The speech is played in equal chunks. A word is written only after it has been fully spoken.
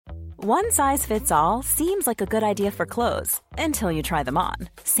One size fits all seems like a good idea for clothes until you try them on.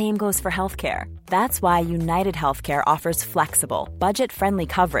 Same goes for healthcare. That's why United Healthcare offers flexible, budget-friendly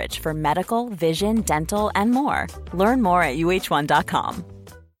coverage for medical, vision, dental, and more. Learn more at uh1.com.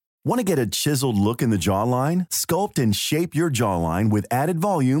 Want to get a chiseled look in the jawline? Sculpt and shape your jawline with added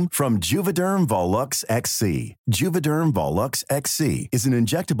volume from Juvederm Volux XC. Juvederm Volux XC is an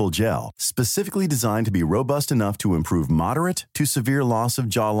injectable gel specifically designed to be robust enough to improve moderate to severe loss of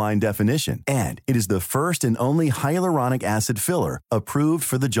jawline definition. And it is the first and only hyaluronic acid filler approved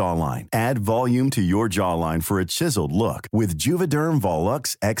for the jawline. Add volume to your jawline for a chiseled look with Juvederm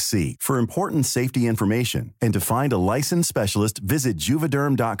Volux XC. For important safety information and to find a licensed specialist, visit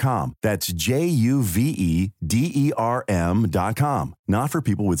Juvederm.com. That's Juvederm.com. Not for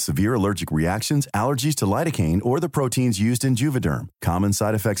people with severe allergic reactions, allergies to lidocaine, or the proteins used in Juvederm. Common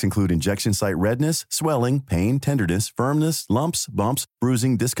side effects include injection site redness, swelling, pain, tenderness, firmness, lumps, bumps,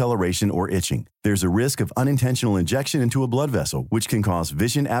 bruising, discoloration, or itching. There's a risk of unintentional injection into a blood vessel, which can cause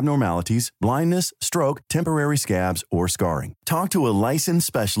vision abnormalities, blindness, stroke, temporary scabs, or scarring. Talk to a licensed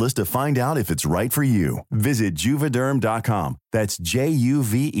specialist to find out if it's right for you. Visit Juvederm.com. That's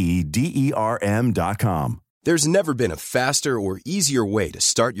Juvederm.com. There's never been a faster or easier way to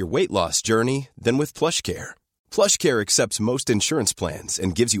start your weight loss journey than with PlushCare. PlushCare accepts most insurance plans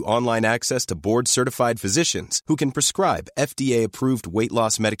and gives you online access to board-certified physicians who can prescribe FDA-approved weight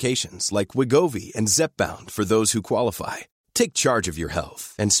loss medications like Wegovy and Zepbound for those who qualify. Take charge of your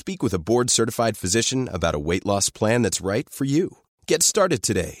health and speak with a board-certified physician about a weight loss plan that's right for you. Get started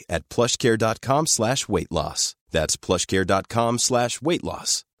today at plushcare.com/weight loss. That's plushcare.com/weight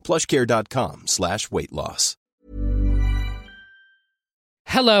loss. plushcare.com/weight loss.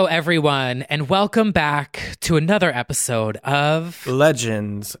 Hello, everyone, and welcome back to another episode of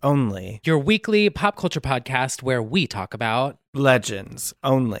Legends Only, your weekly pop culture podcast where we talk about Legends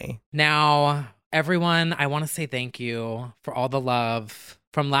Only. Now, everyone, I want to say thank you for all the love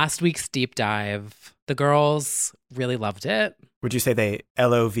from last week's deep dive. The girls really loved it. Would you say they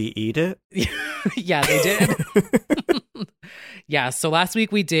LOVE'd it? Yeah, they did. Yeah, so last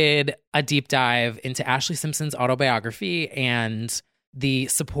week we did a deep dive into Ashley Simpson's autobiography, and the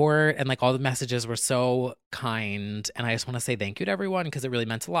support and like all the messages were so kind. And I just want to say thank you to everyone because it really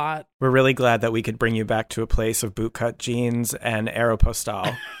meant a lot. We're really glad that we could bring you back to a place of bootcut jeans and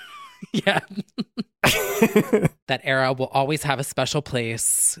Aeropostale. Yeah. That era will always have a special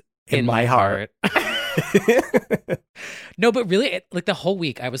place in my heart. No, but really, like the whole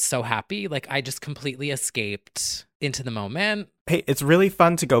week, I was so happy. Like I just completely escaped into the moment. Hey, it's really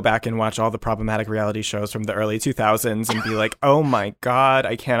fun to go back and watch all the problematic reality shows from the early 2000s and be like, oh my God,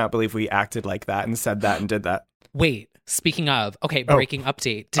 I cannot believe we acted like that and said that and did that. Wait, speaking of, okay, breaking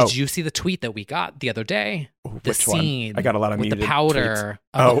update. Did you see the tweet that we got the other day? The scene. One? I got a lot of with muted the powder.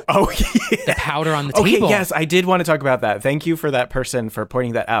 Yeah. The powder on the table. Yes, I did want to talk about that. Thank you for that person for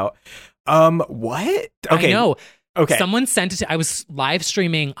pointing that out. What? Okay. I know. Okay. Someone sent it to, I was live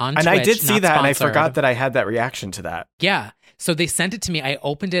streaming on Twitch. And I did see that, and I sponsored. forgot that I had that reaction to that. Yeah. So they sent it to me. I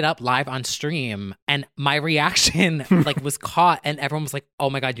opened it up live on stream, and my reaction like was caught, and everyone was like, "Oh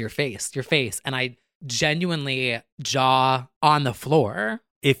my God, your face," and I genuinely jaw on the floor.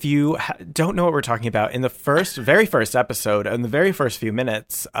 If you don't know what we're talking about, in the very first episode, in the very first few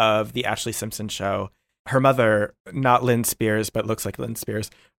minutes of the Ashley Simpson show, her mother, not Lynn Spears, but looks like Lynn Spears,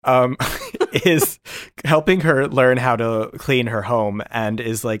 is helping her learn how to clean her home and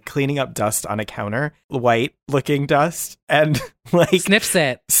is like cleaning up dust on a counter, white looking dust, and like sniffs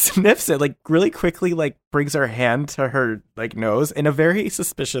it like really quickly, like brings her hand to her like nose in a very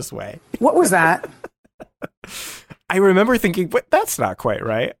suspicious way. What was that? I remember thinking, but that's not quite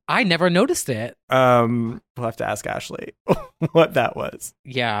right. I never noticed it. We'll have to ask Ashley what that was.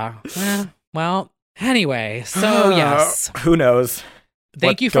 Yeah. Well, anyway, so yes. Who knows?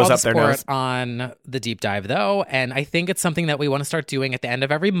 Thank you for all the support on the deep dive, though. And I think it's something that we want to start doing at the end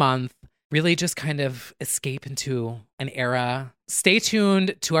of every month. Really just kind of escape into an era. Stay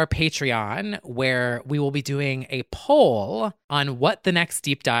tuned to our Patreon, where we will be doing a poll on what the next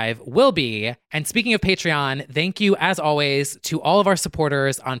deep dive will be. And speaking of Patreon, thank you, as always, to all of our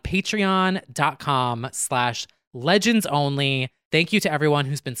supporters on patreon.com/legendsonly. Thank you to everyone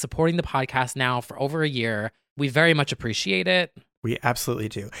who's been supporting the podcast now for over a year. We very much appreciate it. We absolutely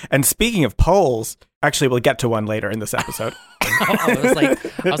do. And speaking of polls, actually, we'll get to one later in this episode. I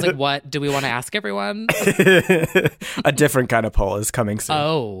was like, what? Do we want to ask everyone? A different kind of poll is coming soon.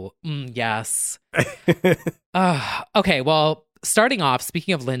 Oh, yes. Okay, well, starting off,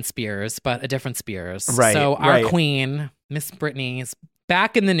 speaking of Lynn Spears, but a different Spears. Right. So our queen, Miss Britney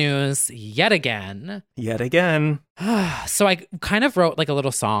back in the news yet again. Yet again. So I kind of wrote like a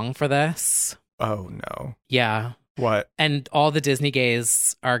little song for this. Oh, no. Yeah. What? And all the Disney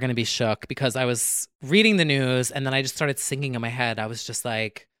gays are going to be shook because I was reading the news and then I just started singing in my head. I was just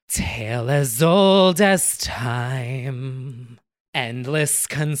like, tale as old as time, endless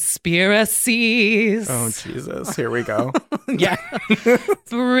conspiracies. Oh, Jesus. Here we go. Yeah.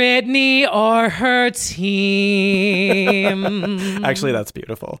 Britney or her team. Actually, that's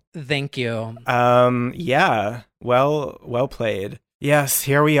beautiful. Thank you. Yeah. Well played. Yes,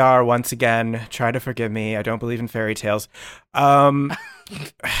 here we are once again. Try to forgive me. I don't believe in fairy tales.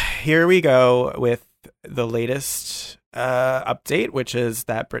 Here we go with the latest update, which is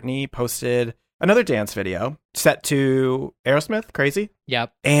that Britney posted another dance video set to Aerosmith, Crazy.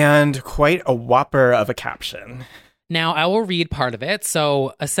 Yep. And quite a whopper of a caption. Now, I will read part of it.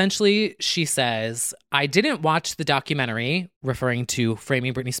 So essentially, she says, I didn't watch the documentary, referring to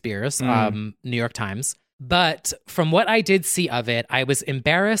Framing Britney Spears, New York Times. But from what I did see of it, I was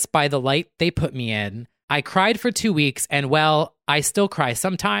embarrassed by the light they put me in. I cried for 2 weeks, and well, I still cry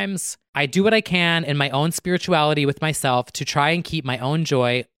sometimes. I do what I can in my own spirituality with myself to try and keep my own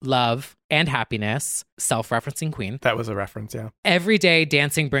joy, love, and happiness. Self-referencing queen. That was a reference, yeah. Every day,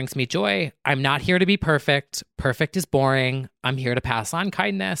 dancing brings me joy. I'm not here to be perfect. Perfect is boring. I'm here to pass on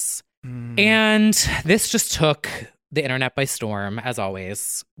kindness. And this just took the internet by storm, as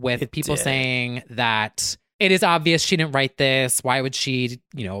always, with people saying that it is obvious she didn't write this. Why would she,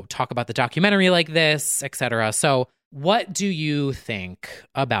 talk about the documentary like this, etc. So what do you think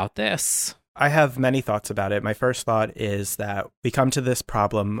about this? I have many thoughts about it. My first thought is that we come to this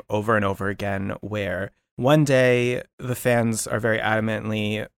problem over and over again where one day the fans are very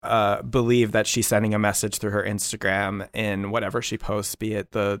adamantly believe that she's sending a message through her Instagram in whatever she posts, be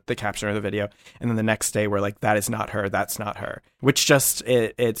it the caption or the video. And then the next day we're like, that is not her. That's not her, which just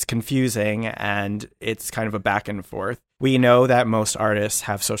it's confusing and it's kind of a back and forth. We know that most artists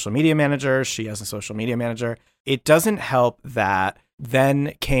have social media managers. She has a social media manager. It doesn't help that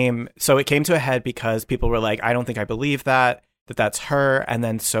it came to a head because people were like, I don't think I believe that's her. And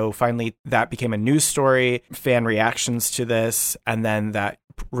then so finally that became a news story, fan reactions to this. And then that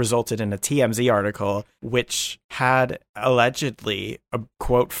resulted in a TMZ article, which had allegedly a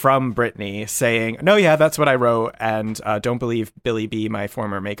quote from Britney saying, no, yeah, that's what I wrote. And don't believe Billy B, my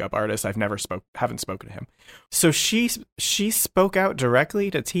former makeup artist. I've never haven't spoken to him. So she spoke out directly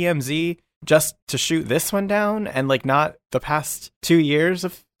to TMZ just to shoot this one down and like not the past 2 years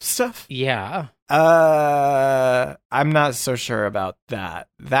of stuff. Yeah. I'm not so sure about that.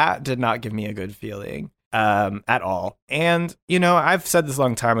 That did not give me a good feeling at all. And, I've said this a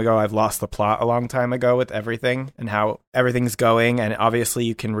long time ago. I've lost the plot a long time ago with everything and how everything's going. And obviously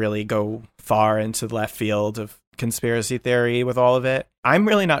you can really go far into the left field of conspiracy theory with all of it. I'm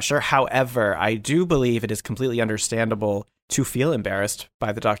really not sure. However, I do believe it is completely understandable to feel embarrassed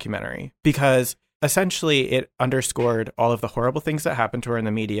by the documentary because essentially, it underscored all of the horrible things that happened to her in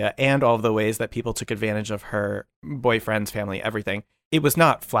the media and all of the ways that people took advantage of her boyfriend's family, everything. It was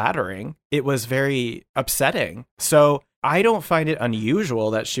not flattering. It was very upsetting. So I don't find it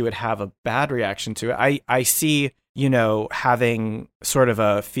unusual that she would have a bad reaction to it. I see, having sort of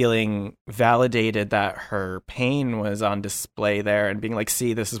a feeling validated that her pain was on display there and being like,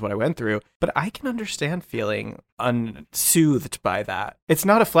 see, this is what I went through. But I can understand feeling unsoothed by that. It's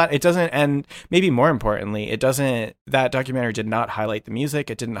not it doesn't, and maybe more importantly, that documentary did not highlight the music.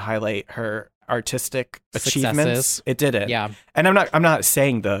 It didn't highlight her artistic achievements. It didn't. Yeah. And I'm not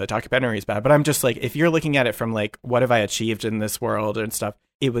saying the documentary is bad, but I'm just like, if you're looking at it from like, what have I achieved in this world and stuff,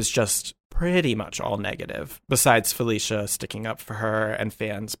 it was just pretty much all negative, besides Felicia sticking up for her and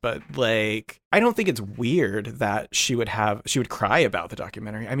fans. But like, I don't think it's weird that she would cry about the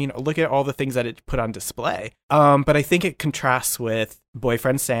documentary. I mean, look at all the things that it put on display. But I think it contrasts with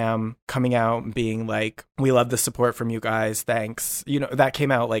boyfriend Sam coming out and being like, we love the support from you guys. Thanks. That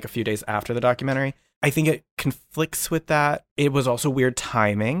came out like a few days after the documentary. I think it conflicts with that. It was also weird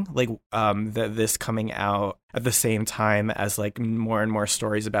timing, like this coming out at the same time as like more and more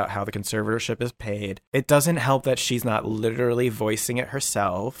stories about how the conservatorship is paid. It doesn't help that she's not literally voicing it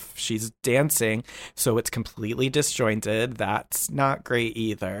herself. She's dancing, so it's completely disjointed. That's not great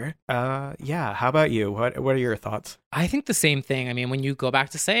either. Yeah. How about you? What are your thoughts? I think the same thing. I mean, when you go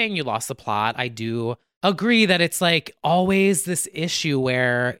back to saying you lost the plot, I do agree that it's like always this issue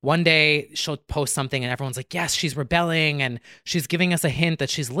where one day she'll post something and everyone's like, yes, she's rebelling and she's giving us a hint that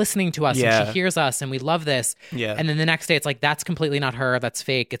she's listening to us and she hears us and we love this. Yeah. And then the next day it's like, that's completely not her. That's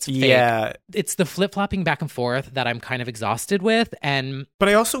fake. It's fake. Yeah. It's the flip-flopping back and forth that I'm kind of exhausted with. But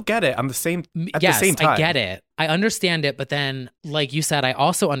I also get it. I'm the same at the same time. I get it. I understand it. But then, like you said, I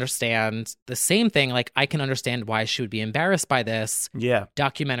also understand the same thing. Like, I can understand why she would be embarrassed by this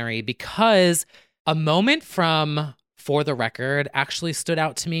documentary, because a moment from For the Record actually stood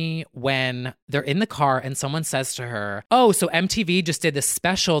out to me when they're in the car and someone says to her, oh, so MTV just did this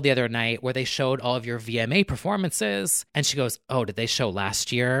special the other night where they showed all of your VMA performances. And she goes, oh, did they show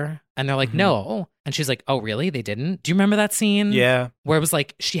last year? And they're like, no. And she's like, oh, really? They didn't? Do you remember that scene? Yeah. Where it was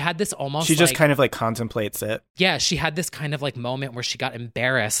like, she had this almost She just kind of like contemplates it. Yeah, she had this kind of like moment where she got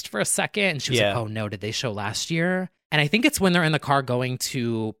embarrassed for a second. And she was like, oh, no, did they show last year? And I think it's when they're in the car going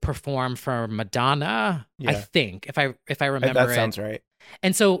to perform for Madonna, I think, if I remember that sounds right.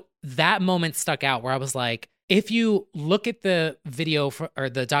 And so that moment stuck out where I was like, if you look at the video or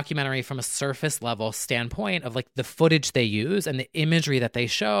the documentary from a surface level standpoint of like the footage they use and the imagery that they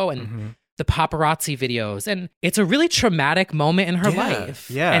show and the paparazzi videos, and it's a really traumatic moment in her life.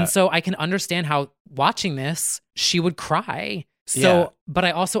 Yeah. And so I can understand how watching this, she would cry. So, but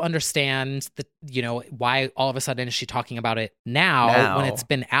I also understand that, you know, why all of a sudden is she talking about it now when it's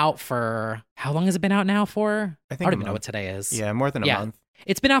been out for, how long has it been out now for? I don't even know what today is. Yeah, more than a month.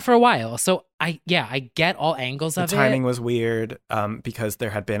 It's been out for a while. So I get all angles of it. The timing was weird because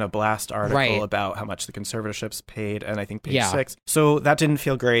there had been a blast article about how much the conservatorships paid, and I think Page 6. So that didn't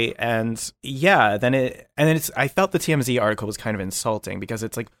feel great. And I felt the TMZ article was kind of insulting because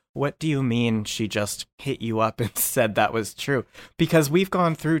it's like, what do you mean she just hit you up and said that was true? Because we've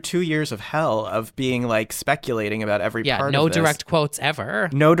gone through 2 years of hell of being like speculating about every part of this. No direct quotes ever.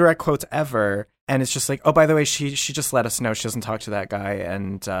 No direct quotes ever. And it's just like, oh, by the way, she just let us know she doesn't talk to that guy,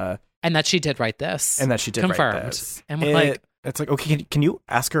 and that she did write this, and that she did confirmed. Write this. And we're like, it's like, okay, can you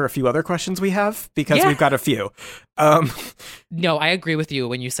ask her a few other questions we have, because we've got a few. No, I agree with you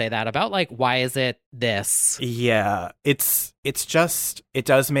when you say that about like, why is it this? Yeah, it's just, it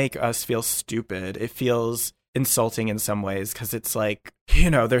does make us feel stupid. It feels insulting in some ways because it's like, you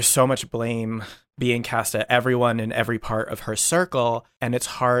know, there's so much blame being cast at everyone in every part of her circle, and it's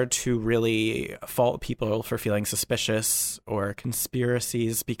hard to really fault people for feeling suspicious or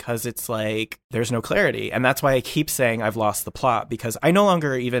conspiracies because it's like there's no clarity. And that's why I keep saying I've lost the plot, because I no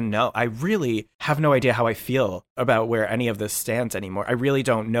longer even know. I really have no idea how I feel about where any of this stands anymore. I really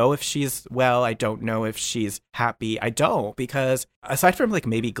don't know if she's well. I don't know if she's happy. I don't, because aside from like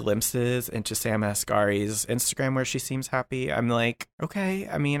maybe glimpses into Sam Asghari's Instagram where she seems happy, I'm like, okay,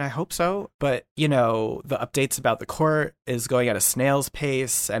 I mean, I hope so. But, you know, the updates about the court is going at a snail's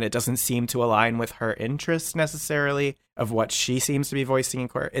pace, and it doesn't seem to align with her interests necessarily of what she seems to be voicing in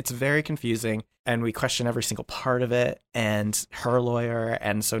court. It's very confusing, and we question every single part of it and her lawyer.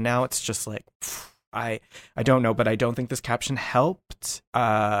 And so now it's just like, I don't know, but I don't think this caption helped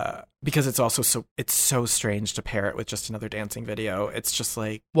because it's also so strange to pair it with just another dancing video. It's just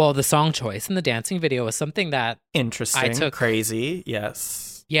like, well, the song choice in the dancing video is something that interesting, crazy.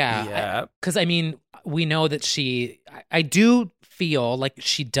 Yes. Yeah. Because I mean, we know that I do feel like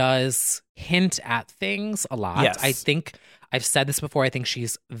she does hint at things a lot. Yes. I think I've said this before. I think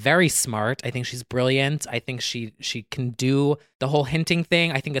she's very smart. I think she's brilliant. I think she can do the whole hinting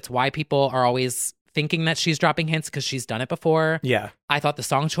thing. I think it's why people are always thinking that she's dropping hints, because she's done it before. Yeah. I thought the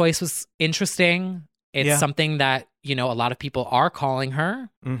song choice was interesting. It's something that, you know, a lot of people are calling her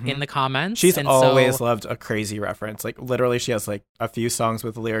in the comments. She's always loved a crazy reference. Like literally she has like a few songs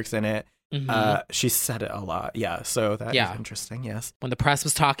with lyrics in it. She said it a lot. Yeah. So that is interesting. Yes. When the press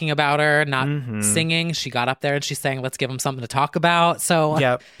was talking about her not singing, she got up there and she's saying, let's give them something to talk about. So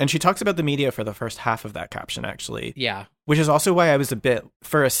yeah. And she talks about the media for the first half of that caption, actually. Yeah. Which is also why I was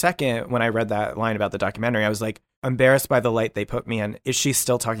for a second, when I read that line about the documentary, I was like, embarrassed by the light they put me in. Is she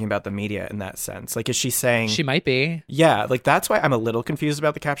still talking about the media in that sense? Like, is she saying... She might be. Yeah, like that's why I'm a little confused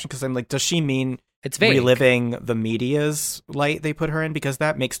about the caption, because I'm like, does she mean it's vague. Reliving the media's light they put her in? Because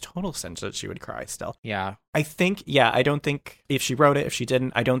that makes total sense that she would cry still. Yeah. I don't think if she wrote it, if she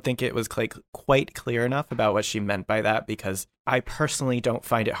didn't, I don't think it was quite clear enough about what she meant by that, because I personally don't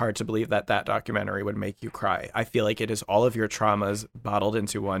find it hard to believe that documentary would make you cry. I feel like it is all of your traumas bottled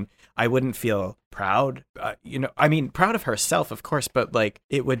into one. I wouldn't feel proud, proud of herself, of course, but like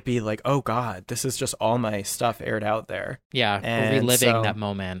it would be like, oh God, this is just all my stuff aired out there. Yeah, reliving that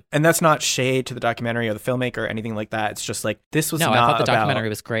moment. And that's not shade to the documentary or the filmmaker or anything like that. It's just like, this was no, not I thought the about, documentary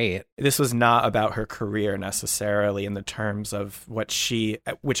was great. This was not about her career necessarily in the terms of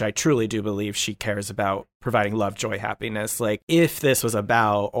which I truly do believe she cares about, providing love, joy, happiness. Like, if this was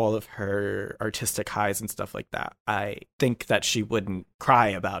about all of her artistic highs and stuff like that, I think that she wouldn't cry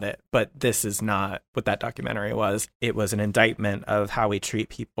about it. But this is not what that documentary was. It was an indictment of how we treat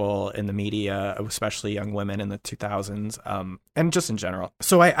people in the media, especially young women in the 2000s, and just in general.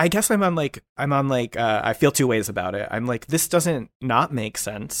 So I guess I'm on I feel two ways about it. I'm like, this doesn't not make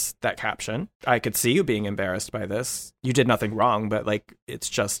sense, that caption. I could see you being embarrassed by this. You did nothing wrong, but like, it's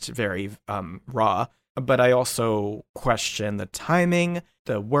just very raw. But I also question the timing,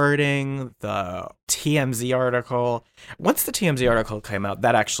 the wording, the TMZ article. Once the TMZ article came out,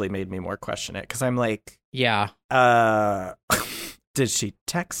 that actually made me more question it, because I'm like, yeah, did she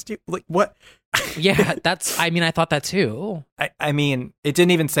text you? Like, what? Yeah, I thought that too. I mean, it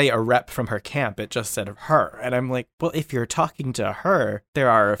didn't even say a rep from her camp. It just said her. And I'm like, well, if you're talking to her, there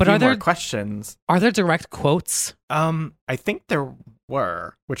are a few more questions. Are there direct quotes? I think there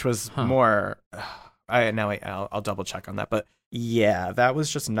were, which was more... I'll double check on that. But yeah, that was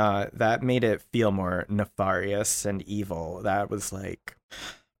just not... That made it feel more nefarious and evil. That was like...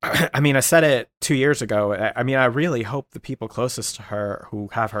 I mean, I said it 2 years ago. I mean, I really hope the people closest to her who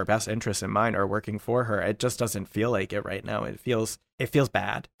have her best interests in mind are working for her. It just doesn't feel like it right now. It feels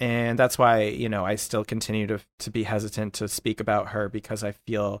bad. And that's why, I still continue to be hesitant to speak about her, because I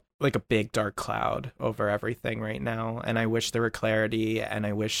feel like a big dark cloud over everything right now. And I wish there were clarity, and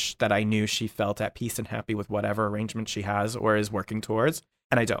I wish that I knew she felt at peace and happy with whatever arrangement she has or is working towards.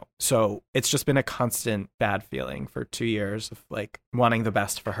 And I don't. So it's just been a constant bad feeling for 2 years of like wanting the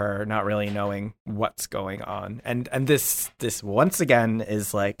best for her, not really knowing what's going on. And this once again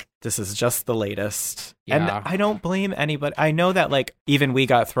is like, this is just the latest. Yeah. And I don't blame anybody. I know that like even we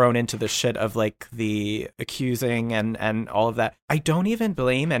got thrown into the shit of like the accusing and all of that. I don't even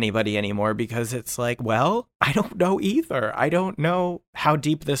blame anybody anymore, because it's like, well, I don't know either. I don't know how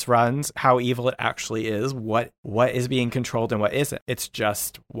deep this runs, how evil it actually is, what is being controlled and what isn't. It's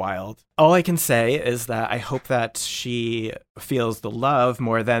just wild. All I can say is that I hope that she feels the love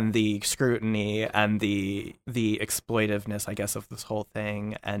more than the scrutiny and the exploitiveness, I guess, of this whole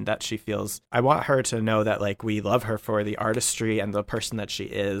thing, and that she feels... I want her to know that like we love her for the artistry and the person that she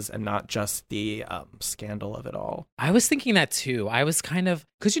is, and not just the scandal of it all. I was thinking that too. I was kind of...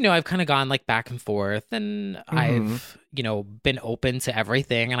 Because, I've kind of gone like back and forth, and I've, been open to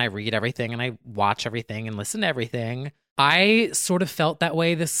everything, and I read everything, and I watch everything and listen to everything. I sort of felt that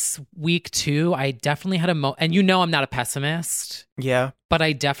way this week too. I definitely had a moment, and I'm not a pessimist. Yeah. But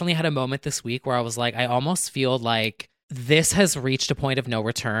I definitely had a moment this week where I was like, I almost feel like this has reached a point of no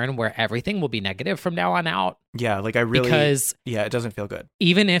return where everything will be negative from now on out. Yeah, like because it doesn't feel good.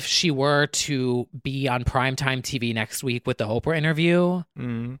 Even if she were to be on primetime TV next week with the Oprah interview,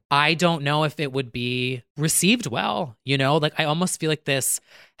 I don't know if it would be received well. Like I almost feel like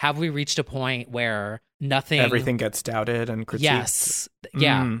have we reached a point where everything gets doubted and critiqued? Yes.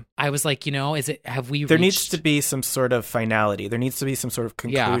 Yeah. I was like, there needs to be some sort of finality. There needs to be some sort of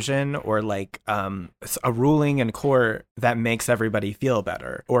conclusion or like a ruling in court that makes everybody feel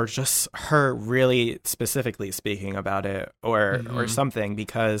better, or just her really specifically speaking about it or something,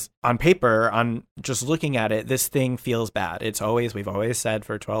 because on paper, on just looking at it, this thing feels bad. We've always said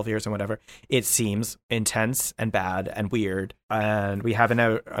for 12 years and whatever, it seems intense and bad and weird. And we haven't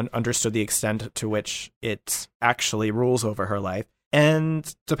understood the extent to which it actually rules over her life.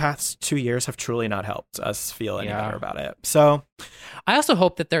 And the past 2 years have truly not helped us feel any better about it. So I also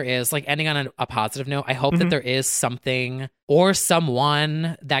hope that there is, like, ending on a positive note, I hope that there is something or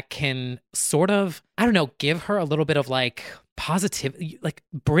someone that can sort of, I don't know, give her a little bit of like positivity, like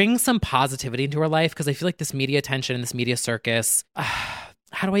bring some positivity into her life. Because I feel like this media attention and this media circus,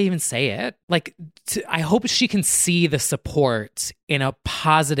 how do I even say it? Like, I hope she can see the support in a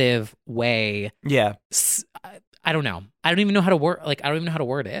positive way. Yeah. I don't know. I don't even know how to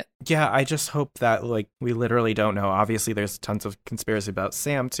word it. Yeah, I just hope that, like, we literally don't know. Obviously, there's tons of conspiracy about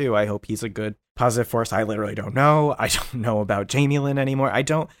Sam, too. I hope he's a good positive force. I literally don't know. I don't know about Jamie Lynn anymore.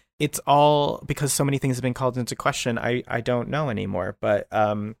 It's all because so many things have been called into question. I don't know anymore. But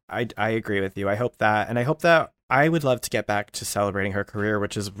I agree with you. I hope that I would love to get back to celebrating her career,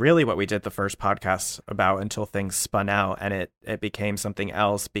 which is really what we did the first podcast about, until things spun out and it became something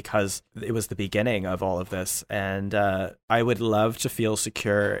else, because it was the beginning of all of this. And I would love to feel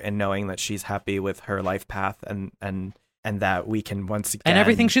secure in knowing that she's happy with her life path and that we can once again... And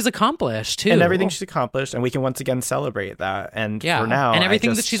everything she's accomplished, too. And we can once again celebrate that. And for now... And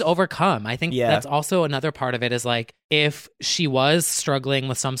everything that she's overcome. I think that's also another part of it, is like, if she was struggling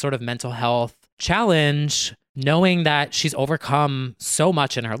with some sort of mental health challenge, knowing that she's overcome so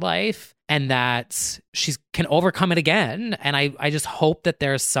much in her life and that she can overcome it again. And I just hope that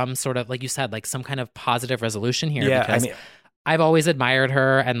there's some sort of, like you said, like some kind of positive resolution here. Yeah, because I've always admired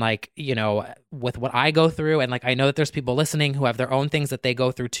her, and like, you know, with what I go through, and like I know that there's people listening who have their own things that they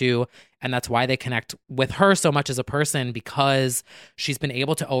go through too, and that's why they connect with her so much as a person, because she's been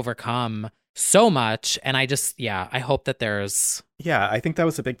able to overcome so much. And I just, I hope that there's... Yeah, I think that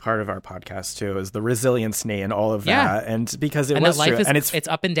was a big part of our podcast too, is the resiliency and all of that. And because it was life true. And it's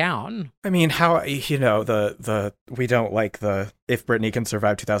up and down. I mean, how, you know, the we don't like the "if Britney can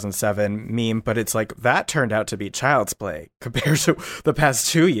survive 2007" meme, but it's like that turned out to be child's play compared to the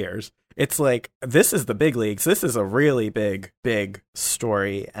past 2 years. It's like, this is the big leagues. This is a really big, big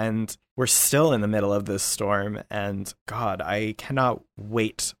story. And we're still in the middle of this storm. And God, I cannot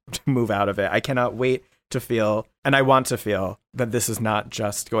wait to move out of it. I cannot wait to feel, and I want to feel, that this is not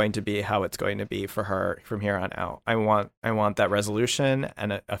just going to be how it's going to be for her from here on out. I want that resolution,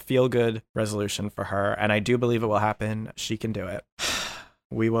 and a feel-good resolution for her. And I do believe it will happen. She can do it.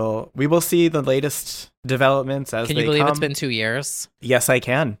 We will see the latest developments as they come. Can you believe it's been 2 years? Yes, I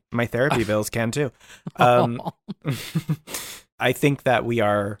can. My therapy bills can too. I think that we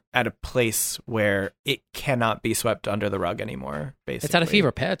are at a place where it cannot be swept under the rug anymore, basically. It's at a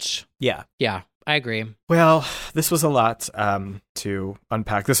fever pitch. Yeah. Yeah, I agree. Well, this was a lot to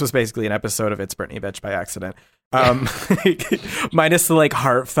unpack. This was basically an episode of It's Britney Bitch by accident. Minus the like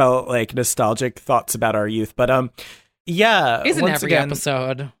heartfelt, like nostalgic thoughts about our youth. But yeah. Isn't every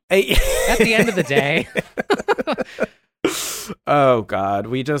episode at the end of the day? Oh God,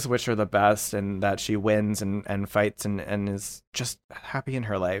 we just wish her the best, and that she wins and fights and is just happy in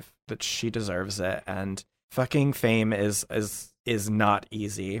her life, that she deserves it. And fucking fame is not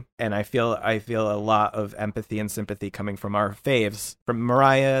easy. And I feel a lot of empathy and sympathy coming from our faves, from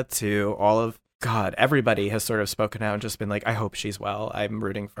Mariah to all of God. Everybody has sort of spoken out and just been like, I hope she's well. I'm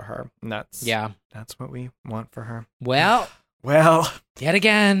rooting for her. And that's what we want for her. Well, yet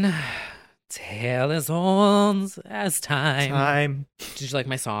again, tale as old as time. Did you like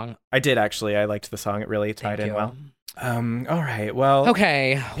my song? I did, actually. I liked the song. It really tied in well. All right. Well,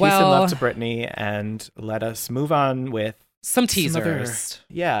 okay. Peace and love to Britney, and let us move on with some teasers.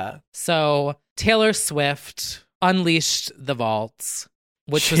 Yeah. So Taylor Swift unleashed the vaults,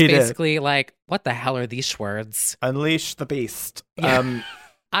 which was basically like, what the hell are these words? Unleash the beast. Yeah.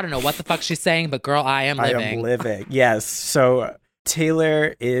 I don't know what the fuck she's saying, but girl, I am living. I am living. Yes. So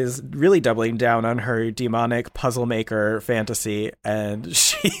Taylor is really doubling down on her demonic puzzle maker fantasy, and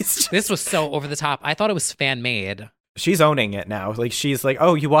This was so over the top. I thought it was fan made. She's owning it now. Like, she's like,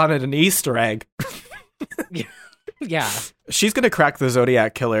 oh, you wanted an Easter egg. Yeah. She's going to crack the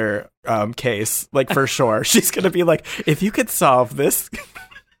Zodiac Killer case, like, for sure. She's going to be like, if you could solve this,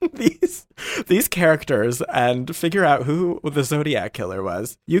 these characters and figure out who the Zodiac Killer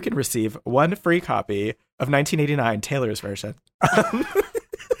was, you can receive one free copy of 1989 Taylor's version.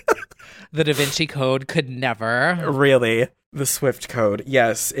 The Da Vinci Code could never. Really. The Swift Code.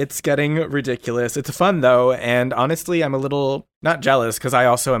 Yes, it's getting ridiculous. It's fun, though, and honestly, I'm a little, not jealous, because I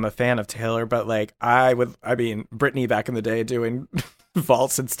also am a fan of Taylor, but, like, Britney back in the day doing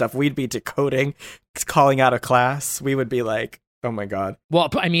vaults and stuff, we'd be decoding, calling out a class. We would be like, oh my God. Well,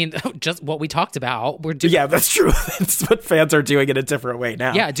 I mean, just what we talked about. We're doing. Yeah, that's true. That's what fans are doing in a different way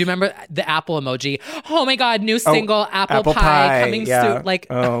now. Yeah. Do you remember the Apple emoji? Oh my God, new single, Apple Pie coming soon. Like,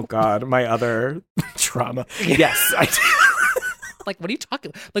 oh God, my other trauma. Yes, I do. Like, what are you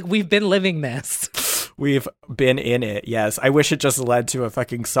talking? Like, we've been living this. We've been in it. Yes. I wish it just led to a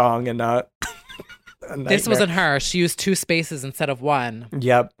fucking song and not. This wasn't her. She used 2 spaces instead of 1.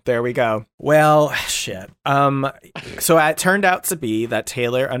 Yep, there we go. Well, shit. So it turned out to be that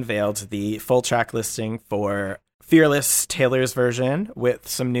Taylor unveiled the full track listing for Fearless, Taylor's version, with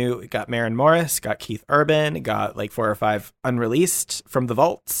some new. Got Maren Morris, got Keith Urban, got like 4 or 5 unreleased from the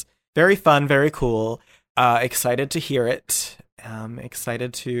vaults. Very fun, very cool. Excited to hear it.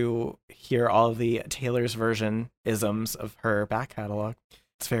 Excited to hear all of the Taylor's version isms of her back catalog.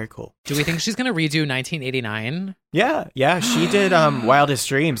 It's very cool. Do we think she's going to redo 1989? Yeah. She did Wildest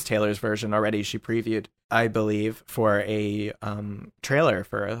Dreams, Taylor's version already. She previewed, I believe, for a trailer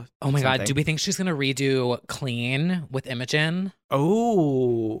for Oh my God. Do we think she's going to redo Clean with Imogen?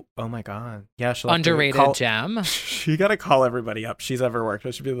 Oh my God. Yeah. She'll underrated gem. She got to call everybody up she's ever worked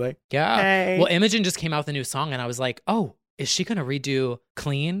with. She'd be like, yeah. Hey. Well, Imogen just came out with a new song and I was like, oh, is she going to redo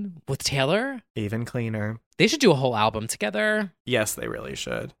Clean with Taylor? Even cleaner. They should do a whole album together. Yes, they really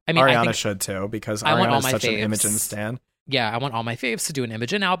should. I mean, Ariana should too, because Ariana is such an Imogen stan. Yeah, I want all my faves to do an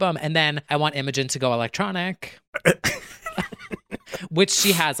Imogen album, and then I want Imogen to go electronic. Which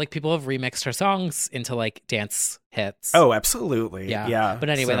she has. Like, people have remixed her songs into like dance hits. Oh, absolutely. Yeah. But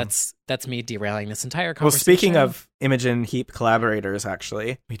anyway, So- that's me derailing this entire Well, conversation. speaking of Imogen Heap collaborators,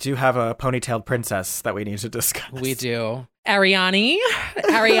 actually, we do have a ponytailed princess that we need to discuss. We do. Arianka.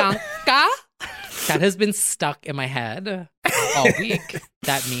 That has been stuck in my head all week.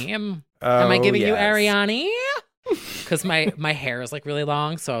 That meme. Am I giving you Ariani? Because my hair is like really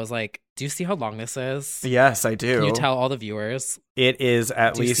long. So I was like, do you see how long this is? Yes, I do. Can you tell all the viewers? It is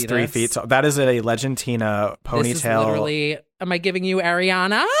at Do you least see 3 this? feet tall. That is a Legendina ponytail. This is literally, am I giving you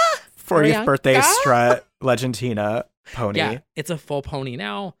Ariana? 40th Arianka? birthday strut Legendina pony. Yeah, it's a full pony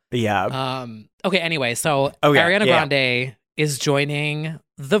now. Yeah. Okay, anyway, so Oh, yeah, Ariana yeah. Grande is joining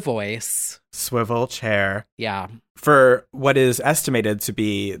The Voice. Swivel chair Yeah. for what is estimated to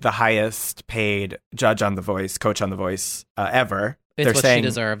be the highest paid judge on The Voice, coach on The Voice ever. It's They're what saying she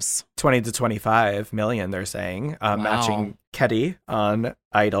deserves. 20 to 25 million, they're saying, Wow. matching Ketty on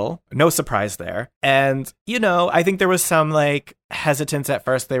Idol. No surprise there. And, you know, I think there was some like hesitance at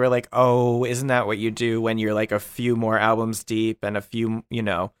first. They were like, oh, isn't that what you do when you're like a few more albums deep and a few, you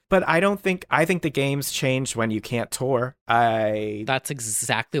know? But I think the game's changed when you can't tour. That's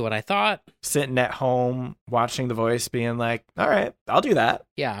exactly what I thought. Sitting at home watching The Voice being like, all right, I'll do that.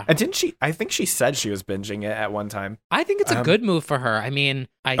 Yeah. And I think she said she was binging it at one time. I think it's a good move for her. I mean,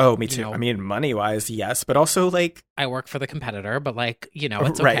 Me you too. know, I mean, money wise, yes, but also like I work for the competitor, but like, you know,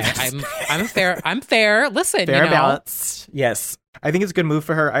 it's Right. okay. I'm fair. I'm fair. Listen, fair you know, balance. Yes. I think it's a good move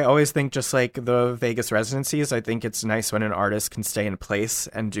for her. I always think just like the Vegas residencies, I think it's nice when an artist can stay in place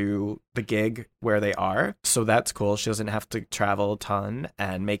and do the gig where they are. So that's cool. She doesn't have to travel a ton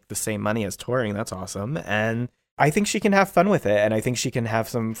and make the same money as touring. That's awesome. And I think she can have fun with it. And I think she can have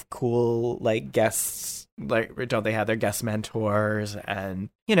some cool like guests. Like, don't they have their guest mentors? And,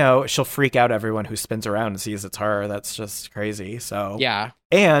 you know, she'll freak out everyone who spins around and sees it's her. That's just crazy. So, yeah,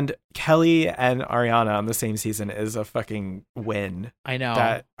 And Kelly and Ariana on the same season is a fucking win. I know.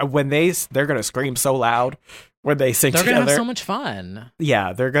 That when they're gonna scream so loud when they sing They're together. gonna have so much fun.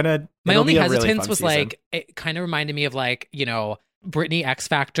 Yeah, they're gonna. My it'll only be a really hesitance fun was season. like, it kind of reminded me of like, you know, Britney X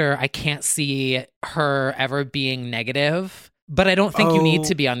Factor. I can't see her ever being negative. But I don't think you need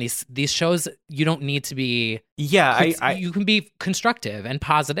to be on these shows. You don't need to be. Yeah, you can be constructive and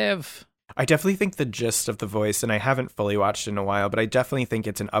positive. I definitely think the gist of The Voice, and I haven't fully watched in a while, but I definitely think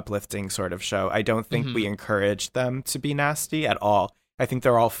it's an uplifting sort of show. I don't think we encourage them to be nasty at all. I think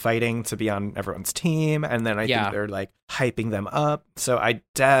they're all fighting to be on everyone's team, and then I think they're like hyping them up. So I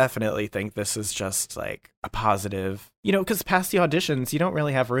definitely think this is just like a positive, you know, because past the auditions, you don't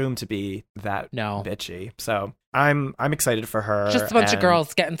really have room to be that bitchy. So I'm excited for her. Just a bunch of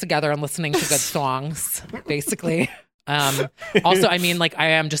girls getting together and listening to good songs, basically. Also, I mean, like, I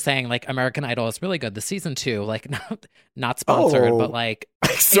am just saying, like, American Idol is really good this season too. Like, not sponsored, but like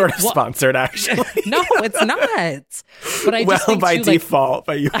sort of sponsored, actually. No, it's not. But I just think by too, default,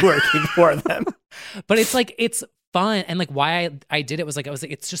 by you working for them. But it's like it's fun, and like why I did it was like I was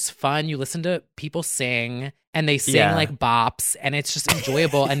like it's just fun. You listen to people sing, and they sing like bops, and it's just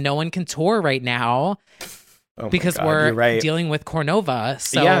enjoyable. And no one can tour right now because we're dealing with Cornova.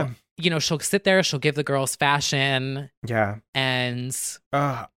 So. You know, she'll sit there, she'll give the girls fashion. Yeah. And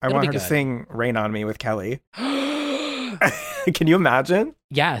I want her to sing Rain on Me with Kelly. Can you imagine?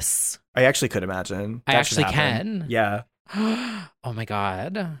 Yes. I actually could imagine. I actually can. Yeah. Oh my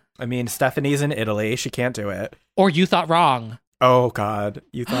God. I mean, Stephanie's in Italy. She can't do it. Or You Thought Wrong. Oh God.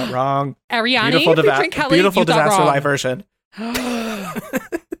 You Thought Wrong. Ariani featuring Kelly. Beautiful Disaster Live version.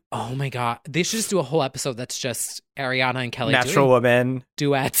 Oh my God. They should just do a whole episode that's just Ariana and Kelly Natural Woman.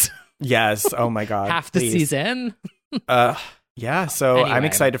 Duets. Yes. Oh my God. Half the season. Yeah. So Anyway. I'm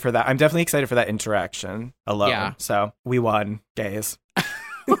excited for that. I'm definitely excited for that interaction alone. Yeah. So we won, gays.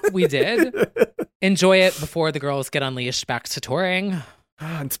 We did. Enjoy it before the girls get unleashed back to touring.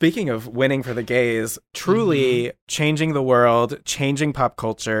 And speaking of winning for the gays, truly changing the world, changing pop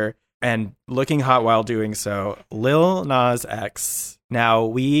culture, and looking hot while doing so, Lil Nas X. Now,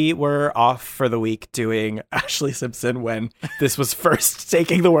 we were off for the week doing Ashley Simpson when this was first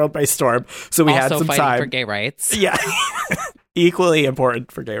taking the world by storm. So we had some fighting time for gay rights. Yeah. Equally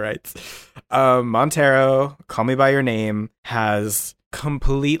important for gay rights. Montero, Call Me By Your Name, has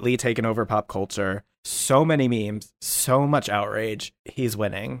completely taken over pop culture. So many memes, so much outrage. He's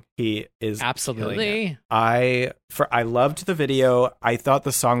winning. He is absolutely. I loved the video. I thought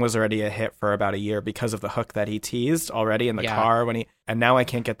the song was already a hit for about a year because of the hook that he teased already in the car and now I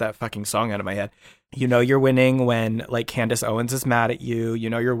can't get that fucking song out of my head. You know you're winning when like Candace Owens is mad at you. You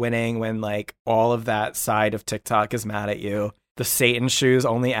know you're winning when like all of that side of TikTok is mad at you. The Satan shoes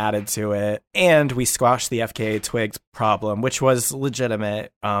only added to it. And we squashed the FKA Twigs problem, which was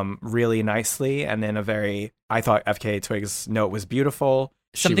legitimate, really nicely. And in a very, I thought FKA Twigs' note was beautiful.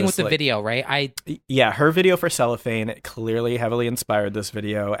 Something with the video, right? Yeah, her video for Cellophane clearly heavily inspired this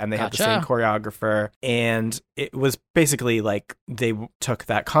video, and they had the same choreographer. And it was basically like they took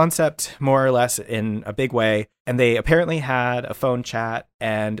that concept more or less in a big way, and they apparently had a phone chat,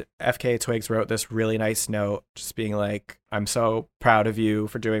 and FKA Twigs wrote this really nice note just being like, I'm so proud of you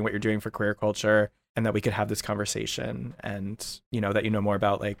for doing what you're doing for queer culture, and that we could have this conversation, and that you know more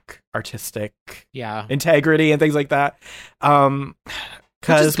about like artistic integrity and things like that.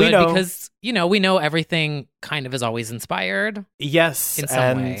 Because we know everything kind of is always inspired. Yes, in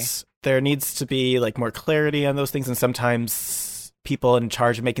some way. There needs to be like more clarity on those things, and sometimes people in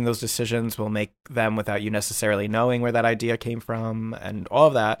charge of making those decisions will make them without you necessarily knowing where that idea came from, and all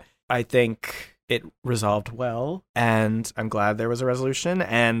of that. I think it resolved well, and I'm glad there was a resolution.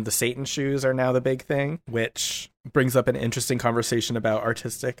 And the Satan shoes are now the big thing, which brings up an interesting conversation about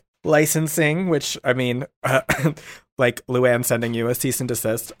artistic licensing, which, I mean, like Luann sending you a cease and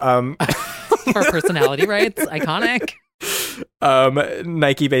desist. For personality rights, iconic.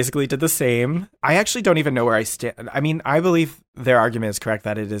 Nike basically did the same. I actually don't even know where I stand. I mean, I believe their argument is correct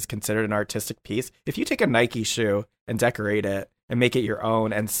that it is considered an artistic piece. If you take a Nike shoe and decorate it and make it your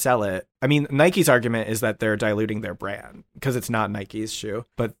own and sell it, I mean, Nike's argument is that they're diluting their brand because it's not Nike's shoe.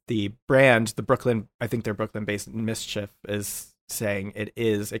 But the brand, I think their Brooklyn-based Mischief is saying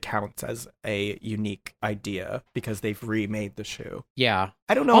it counts as a unique idea because they've remade the shoe. Yeah.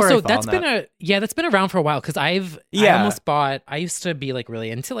 I don't know. Also, that's been around for a while because I used to be like really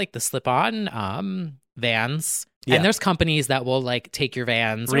into like the slip-on Vans. Yeah. And there's companies that will like take your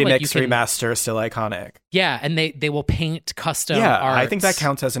Vans, remaster, still iconic. Yeah, and they will paint custom art. I think that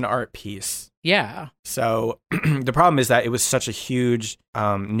counts as an art piece. Yeah. So the problem is that it was such a huge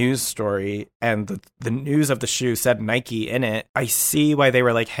news story, and the news of the shoe said Nike in it. I see why they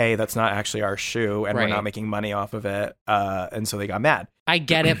were like, hey, that's not actually our shoe, and we're not making money off of it. And so they got mad. I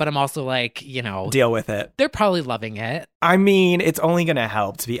get it, but I'm also like, deal with it. They're probably loving it. I mean, it's only going to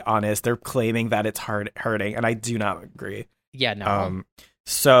help, to be honest. They're claiming that it's hurting, and I do not agree. Yeah, no.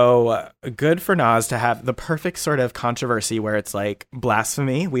 So good for Nas to have the perfect sort of controversy where it's like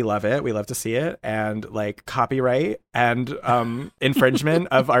blasphemy. We love it. We love to see it. And like copyright and infringement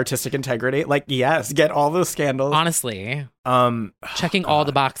of artistic integrity. Like, yes, get all those scandals. Honestly. Checking all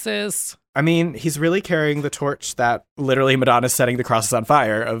the boxes. I mean, he's really carrying the torch that literally Madonna's setting the crosses on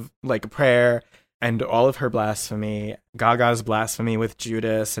fire of like a prayer and all of her blasphemy, Gaga's blasphemy with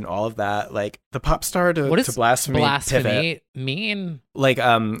Judas and all of that. Like the pop star to blasphemy pivot, mean? Like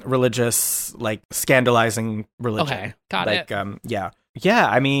religious, like scandalizing religion. Okay, got it. Yeah,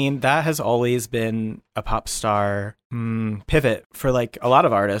 I mean, that has always been a pop star pivot for like a lot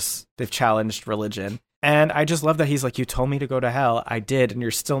of artists. They've challenged religion. And I just love that he's like, you told me to go to hell. I did, and you're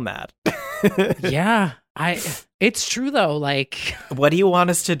still mad. Yeah. It's true though, like what do you want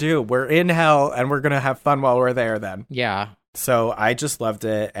us to do? We're in hell and we're gonna have fun while we're there then. Yeah. So I just loved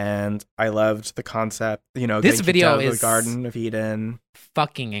it, and I loved the concept, this video is the Garden of Eden.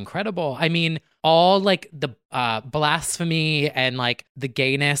 Fucking incredible. I mean, all like the blasphemy and like the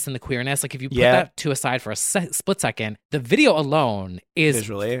gayness and the queerness, like if you put that to aside for a split second, the video alone is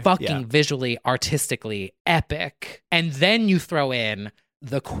visually, artistically epic. And then you throw in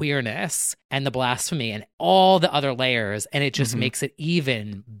the queerness and the blasphemy and all the other layers, and it just makes it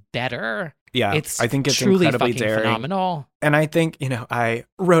even better. Yeah, I think it's truly incredibly fucking daring. phenomenal. And I think, I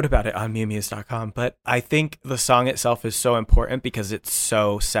wrote about it on mewmuse.com, but I think the song itself is so important because it's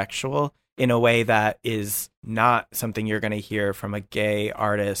so sexual in a way that is not something you're going to hear from a gay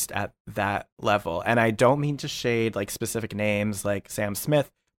artist at that level. And I don't mean to shade like specific names like Sam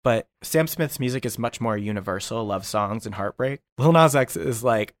Smith, but Sam Smith's music is much more universal, love songs and heartbreak. Lil Nas X is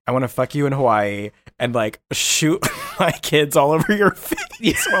like, I want to fuck you in Hawaii and like shoot my kids all over your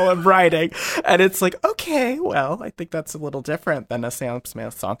face while I'm riding. And it's like, okay, well, I think that's a little different than a Sam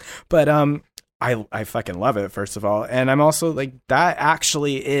Smith song. But I fucking love it, first of all. And I'm also like, that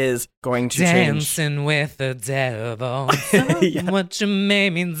actually is going to Dancing with the devil. What you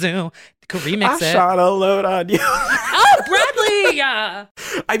made me do. Could remix it. I shot a load on you. Oh, Bradley! I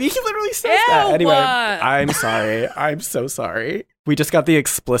mean, he literally says that. Anyway, I'm sorry. I'm so sorry. We just got the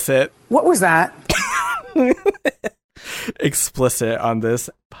explicit. What was that? Explicit on this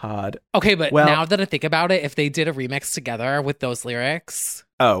pod. Okay, but now that I think about it, if they did a remix together with those lyrics.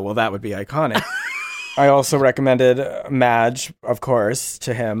 Oh, well, that would be iconic. I also recommended Madge, of course,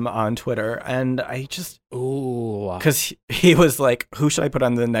 to him on Twitter. And I just... Ooh. Because he was like, who should I put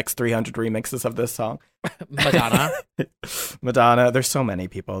on the next 300 remixes of this song? Madonna. Madonna. There's so many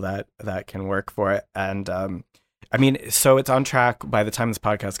people that can work for it. And I mean, so it's on track. By the time this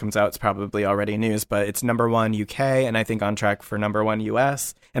podcast comes out, it's probably already news, but it's number 1 UK and I think on track for number 1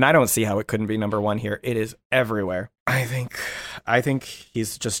 US. And I don't see how it couldn't be number 1 here. It is everywhere. I think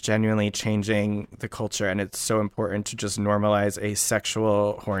he's just genuinely changing the culture, and it's so important to just normalize a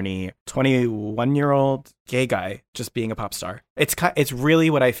sexual, horny 21-year-old gay guy just being a pop star. It's really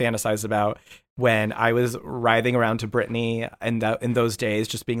what I fantasized about when I was writhing around to Britney and in those days,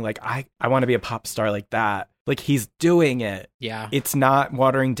 just being like, I want to be a pop star like that. Like, he's doing it. Yeah. It's not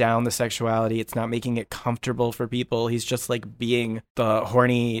watering down the sexuality. It's not making it comfortable for people. He's just like being the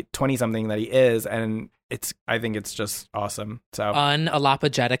horny 20-something that he is. And I think it's just awesome. So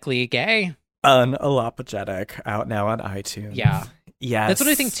unapologetically gay. Unapologetic, out now on iTunes. Yeah. Yes. That's what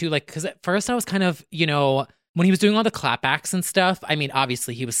I think too. Like, because at first I was kind of, when he was doing all the clapbacks and stuff, I mean,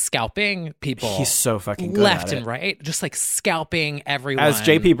 obviously he was scalping people. He's so fucking good left at it. and right, just like scalping everyone. As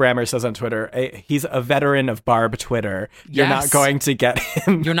JP Brammer says on Twitter, he's a veteran of Barb Twitter. You're not going to get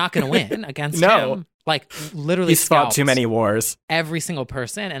him. You're not going to win against No. him. Like, literally He's fought too many wars. Every single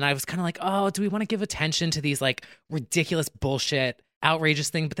person. And I was kind of like, oh, do we want to give attention to these like ridiculous bullshit, outrageous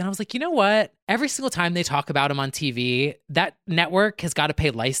thing? But then I was like, you know what? Every single time they talk about him on TV, that network has got to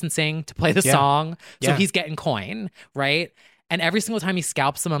pay licensing to play the song. So he's getting coin, right? And every single time he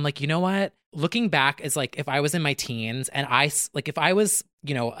scalps them, I'm like, you know what? Looking back is like, if I was in my teens and if I was,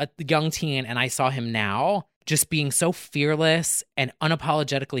 a young teen and I saw him now just being so fearless and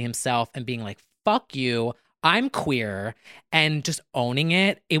unapologetically himself and being like, fuck you, I'm queer, and just owning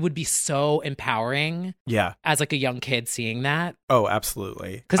it, it would be so empowering. Yeah. As like a young kid seeing that. Oh,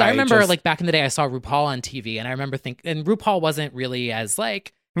 absolutely. Because I remember like back in the day, I saw RuPaul on TV, and I remember and RuPaul wasn't really as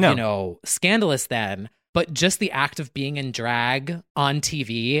like, scandalous then, but just the act of being in drag on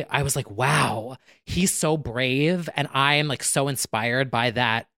TV, I was like, wow, he's so brave. And I am like so inspired by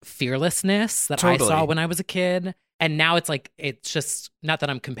that fearlessness that I saw when I was a kid. And now it's like, it's just not that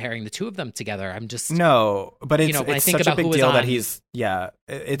I'm comparing the two of them together. I'm just but it's such a big deal that he's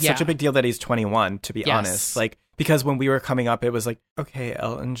such a big deal that he's 21, to be honest. Like, because when we were coming up, it was like, okay,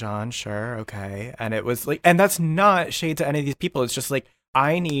 Elton John, sure, okay. And it was like, and that's not shade to any of these people. It's just like,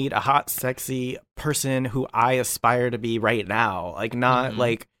 I need a hot, sexy person who I aspire to be right now. Like, not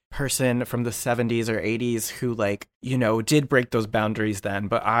like person from the 70s or 80s who like, did break those boundaries then,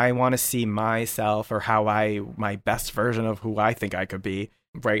 but I want to see myself or my best version of who I think I could be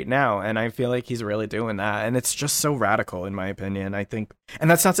right now. And I feel like he's really doing that. And it's just so radical, in my opinion, I think. And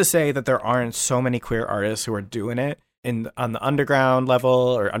that's not to say that there aren't so many queer artists who are doing it on the underground level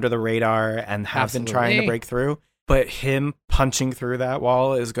or under the radar and have been trying to break through. But him punching through that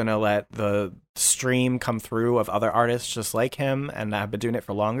wall is going to let the stream come through of other artists just like him and have been doing it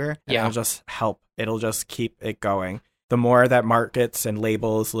for longer. And it'll just help. It'll just keep it going. The more that markets and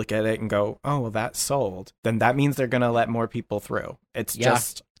labels look at it and go, oh, well, that's sold, then that means they're going to let more people through. It's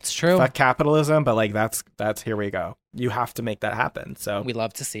true. Fuck capitalism, but like that's here we go. You have to make that happen. So we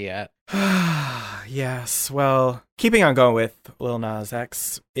love to see it. Yes. Well, keeping on going with Lil Nas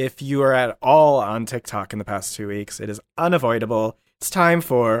X, if you are at all on TikTok in the past 2 weeks, it is unavoidable. It's time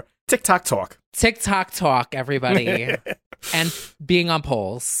for TikTok Talk. TikTok Talk, everybody. And being on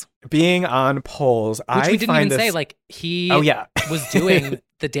polls. Being on polls. Which we didn't even say, like, he was doing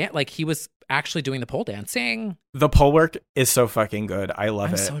the dance, like, he was actually doing the pole dancing. The pole work is so fucking good. I love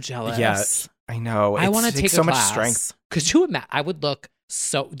it. I'm so jealous. Yeah, I know. I want to take so a much class. Strength. Could you imagine? I would look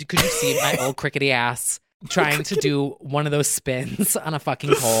so. Could you see my old crickety ass trying to do one of those spins on a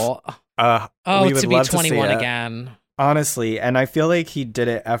fucking pole? To be 21 again. Honestly, and I feel like he did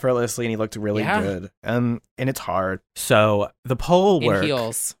it effortlessly and he looked really good. And it's hard. So the pole work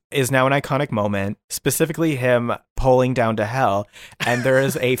is now an iconic moment, specifically him poling down to hell. And there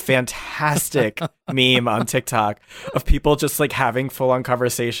is a fantastic meme on TikTok of people just like having full on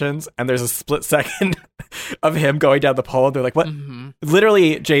conversations. And there's a split second of him going down the pole. And they're like, what? Mm-hmm.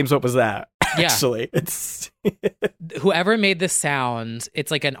 Literally, James, what was that? Yeah. Actually, it's whoever made this sound,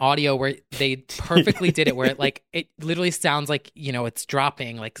 it's like an audio where they perfectly did it, where it literally sounds like, it's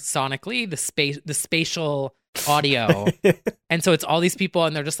dropping like sonically the spatial audio. And so it's all these people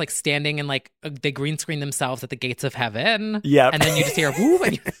and they're just like standing and like they green screen themselves at the gates of heaven. Yeah. And then you just hear woo.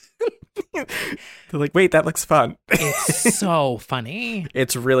 They're like, wait, that looks fun. It's so funny.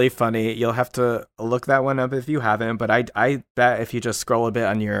 It's really funny. You'll have to look that one up if you haven't, but I bet if you just scroll a bit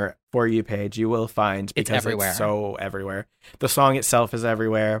on your For You page, you will find, because it's so everywhere. The song itself is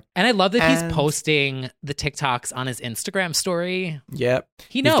everywhere. And I love that he's posting the TikToks on his Instagram story. Yep.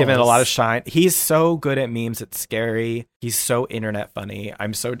 He's given it a lot of shine. He's so good at memes. It's scary. He's so internet funny.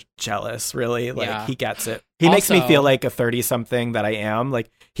 I'm so jealous, really. Like, he gets it. He makes me feel like a 30-something that I am. Like,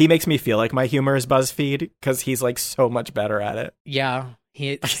 he makes me feel like my humor is BuzzFeed because he's like so much better at it. Yeah.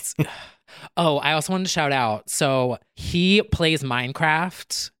 Oh, I also wanted to shout out. So he plays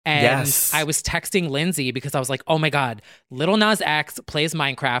Minecraft, and I was texting Lindsay because I was like, oh my God, Lil Nas X plays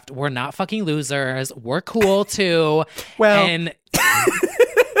Minecraft. We're not fucking losers. We're cool too. Well, and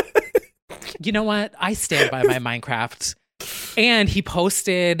you know what? I stand by my Minecraft. And he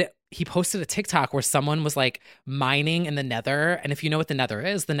posted a TikTok where someone was like mining in the Nether. And if you know what the Nether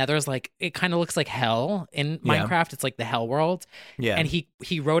is like, it kind of looks like hell in Minecraft. It's like the hell world. Yeah. And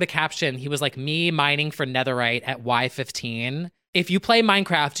he wrote a caption. He was like, me mining for netherite at Y15. If you play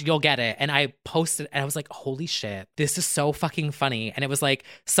Minecraft, you'll get it. And I posted, and I was like, holy shit, this is so fucking funny. And it was like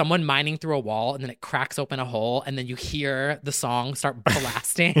someone mining through a wall, and then it cracks open a hole, and then you hear the song start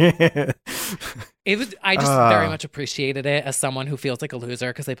blasting. I just very much appreciated it as someone who feels like a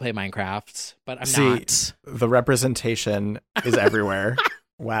loser because they play Minecraft, but I'm not. The representation is everywhere.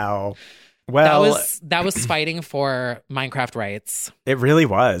 Wow. Well, that was fighting for Minecraft rights. It really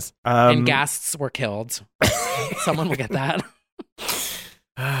was. And ghasts were killed. Someone will get that.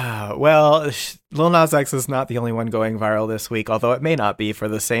 Well, Lil Nas X is not the only one going viral this week, although it may not be for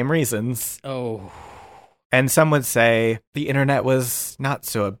the same reasons. Oh. And some would say the internet was not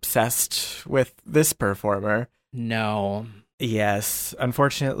so obsessed with this performer. No. Yes.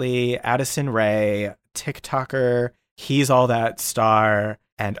 Unfortunately, Addison Rae, TikToker, He's All That star,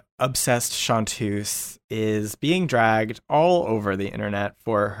 and obsessed chanteuse is being dragged all over the internet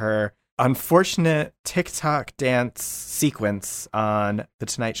for her unfortunate TikTok dance sequence on The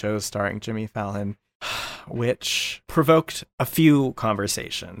Tonight Show starring Jimmy Fallon, which provoked a few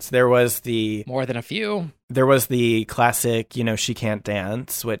conversations. There was more than a few. There was the classic, she can't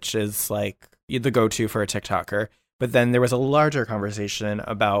dance, which is like the go-to for a TikToker. But then there was a larger conversation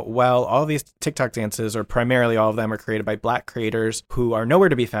about, well, all these TikTok dances, or primarily all of them, are created by Black creators who are nowhere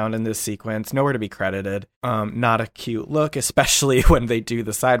to be found in this sequence, nowhere to be credited. Not a cute look, especially when they do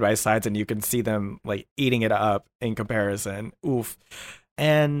the side-by-sides and you can see them like eating it up in comparison. Oof.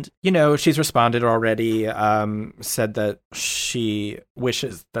 And, she's responded already, said that she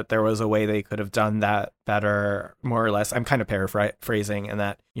wishes that there was a way they could have done that better, more or less. I'm kind of paraphrasing, and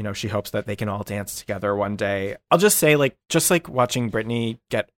that, she hopes that they can all dance together one day. I'll just say, just like watching Britney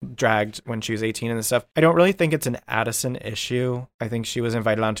get dragged when she was 18 and stuff, I don't really think it's an Addison issue. I think she was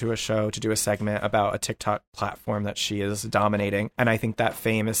invited onto a show to do a segment about a TikTok platform that she is dominating. And I think that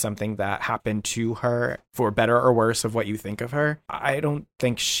fame is something that happened to her, for better or worse of what you think of her. I don't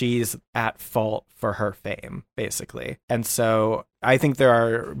think she's at fault for her fame, basically. And so I think there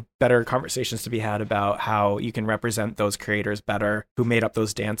are better conversations to be had about how you can represent those creators better who made up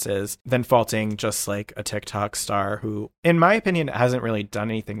those dances than faulting just like a TikTok star who, in my opinion, hasn't really done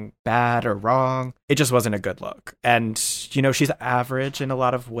anything bad or wrong. It just wasn't a good look. And, she's average in a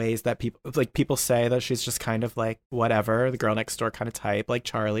lot of ways that people say that she's just kind of like whatever, the girl next door kind of type, like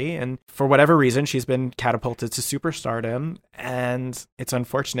Charlie. And for whatever reason, she's been catapulted to superstardom. And it's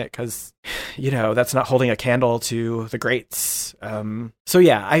unfortunate because, that's not holding a candle to the greats. So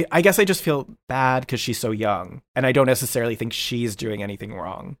yeah, I guess I just feel bad because she's so young, and I don't necessarily think she's doing anything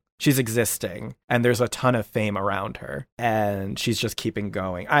wrong. She's existing, and there's a ton of fame around her, and she's just keeping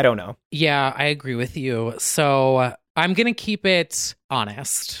going. I don't know. Yeah, I agree with you. So I'm going to keep it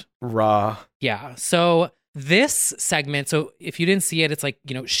honest. Raw. Yeah. So this segment, so if you didn't see it, it's like,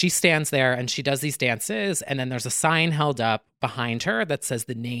 she stands there and she does these dances, and then there's a sign held up behind her that says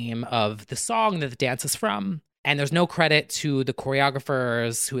the name of the song that the dance is from. And there's no credit to the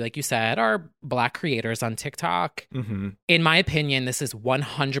choreographers who, like you said, are Black creators on TikTok. Mm-hmm. In my opinion, this is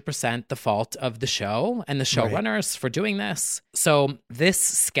 100% the fault of the show and the showrunners for doing this. So this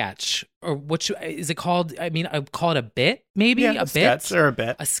sketch, or what is it called? I mean, I'd call it a bit, maybe? Yeah, a bit? Sketch or a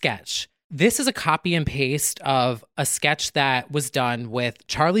bit. A sketch. This is a copy and paste of a sketch that was done with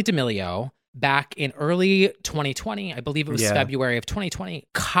Charli D'Amelio back in early 2020. I believe it was February of 2020.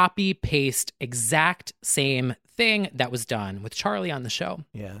 Copy paste exact same thing that was done with Charli on the show.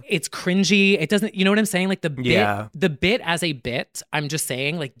 Yeah. It's cringy. It doesn't, you know what I'm saying? Like the bit as a bit, I'm just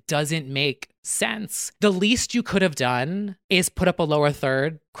saying, like, doesn't make sense. The least you could have done is put up a lower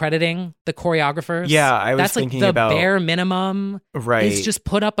third crediting the choreographers. Yeah, I was thinking about the bare minimum. Right. Is just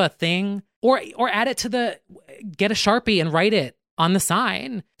put up a thing Or add it to get a Sharpie and write it on the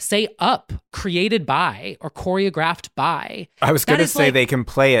sign. Say up, created by, or choreographed by. I was going to say they can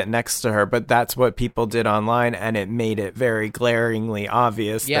play it next to her, but that's what people did online, and it made it very glaringly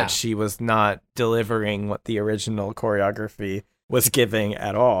obvious that she was not delivering what the original choreography was giving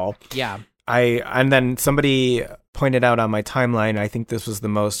at all. Yeah. And then somebody pointed out on my timeline, I think this was the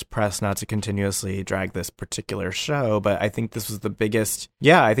most press, not to continuously drag this particular show, but I think this was the biggest,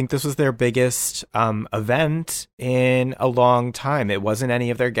 I think this was their biggest event in a long time. It wasn't any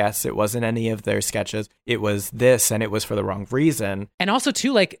of their guests. It wasn't any of their sketches. It was this, and it was for the wrong reason. And also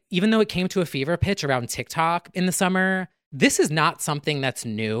too, like, even though it came to a fever pitch around TikTok in the summer, this is not something that's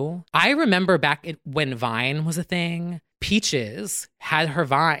new. I remember back when Vine was a thing, Peaches had her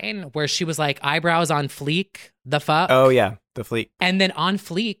Vine where she was like, eyebrows on fleek, the fuck. Oh, yeah, the fleek. And then On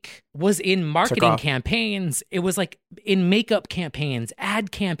Fleek was in marketing campaigns. It was like in makeup campaigns,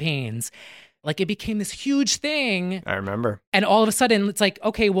 ad campaigns. Like, it became this huge thing. I remember. And all of a sudden, it's like,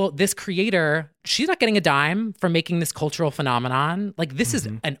 okay, well, this creator, she's not getting a dime for making this cultural phenomenon. Like, this is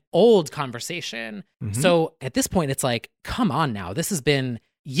an old conversation. So at this point, it's like, come on now. This has been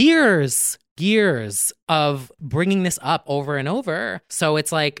years of bringing this up over and over. So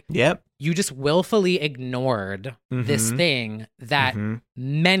it's like, you just willfully ignored this thing that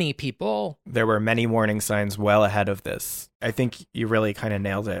many people... There were many warning signs well ahead of this. I think you really kind of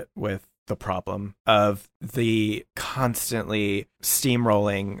nailed it with the problem of the constantly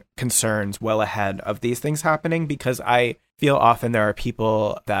steamrolling concerns well ahead of these things happening, because I feel often there are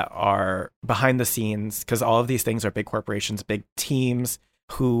people that are behind the scenes, because all of these things are big corporations, big teams,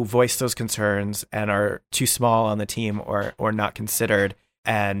 who voice those concerns and are too small on the team or not considered.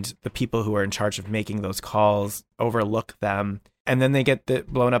 And the people who are in charge of making those calls overlook them. And then they get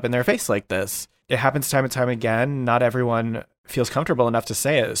blown up in their face like this. It happens time and time again. Not everyone feels comfortable enough to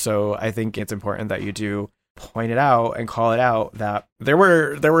say it. So I think it's important that you do point it out and call it out that there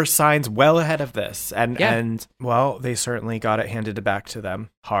were signs well ahead of this. And well, they certainly got it handed back to them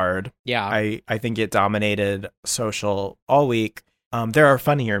hard. Yeah. I think it dominated social all week. There are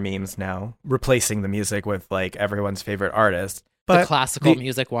funnier memes now, replacing the music with like everyone's favorite artist. But the classical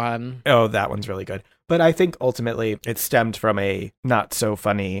music one. Oh, that one's really good. But I think ultimately it stemmed from a not so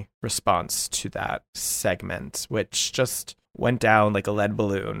funny response to that segment, which just went down like a lead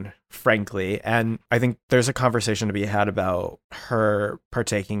balloon, frankly. And I think there's a conversation to be had about her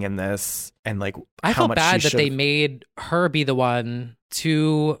partaking in this and like I felt bad that they made her be the one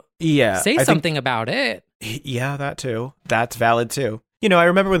to say something about it. Yeah, that too. That's valid too. You know, I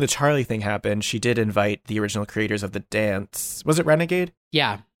remember when the Charlie thing happened, she did invite the original creators of the dance. Was it Renegade?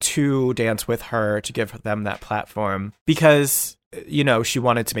 Yeah. To dance with her, to give them that platform because, you know, she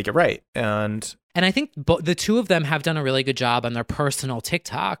wanted to make it right. And I think the two of them have done a really good job on their personal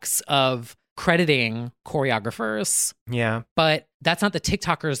TikToks of crediting choreographers. Yeah. But that's not the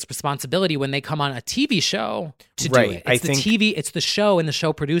TikToker's responsibility when they come on a TV show to right. do it. It's the show and the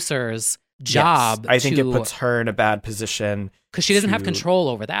show producer's job. Yes. I think it puts her in a bad position. Because she doesn't have control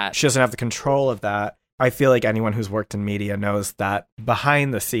over that. She doesn't have the control of that. I feel like anyone who's worked in media knows that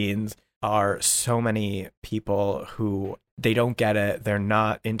behind the scenes are so many people who they don't get it. They're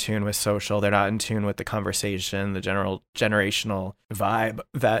not in tune with social. They're not in tune with the conversation, the general generational vibe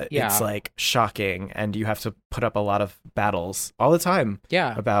that it's like shocking. And you have to put up a lot of battles all the time.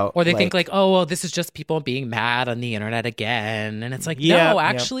 Yeah. About, or they think like, oh, well, this is just people being mad on the internet again. And it's like, no,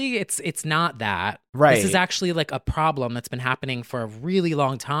 actually, it's not that. Right. This is actually like a problem that's been happening for a really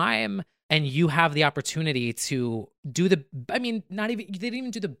long time. And you have the opportunity to do they didn't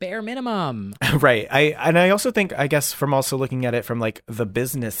even do the bare minimum. Right. I also think, I guess, from also looking at it from like the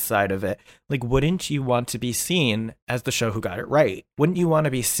business side of it, like, wouldn't you want to be seen as the show who got it right? Wouldn't you want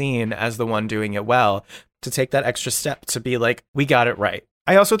to be seen as the one doing it well, to take that extra step to be like, we got it right?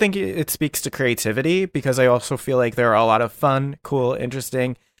 I also think it speaks to creativity, because I also feel like there are a lot of fun, cool,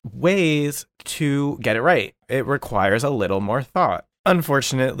 interesting ways to get it right. It requires a little more thought.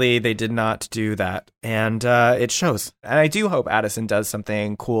 Unfortunately, they did not do that, and it shows. And I do hope Addison does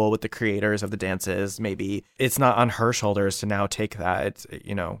something cool with the creators of the dances. Maybe it's not on her shoulders to now take that. It's,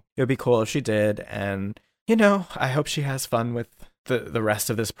 you know, it would be cool if she did. And, you know, I hope she has fun with the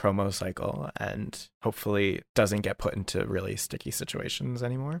rest of this promo cycle and hopefully doesn't get put into really sticky situations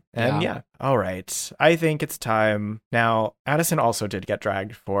anymore. And all right. I think it's time. Now, Addison also did get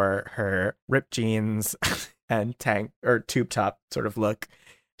dragged for her ripped jeans and tank or tube top sort of look.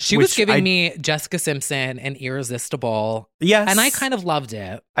 She was giving me Jessica Simpson and Irresistible. Yes. And I kind of loved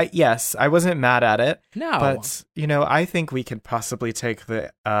it. Yes, I wasn't mad at it. No. But, I think we could possibly take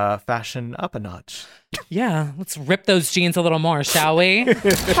the fashion up a notch. Yeah, let's rip those jeans a little more, shall we?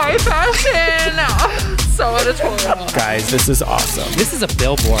 High fashion! So editorial. Guys, this is awesome. This is a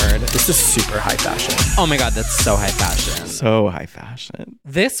billboard. This is super high fashion. Oh my God, that's so high fashion. So high fashion.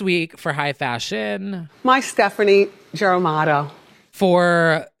 This week for high fashion. My Stephanie Germano.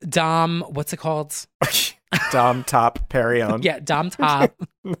 For Dom, what's it called? Dom Top Perignon. Yeah, Dom Top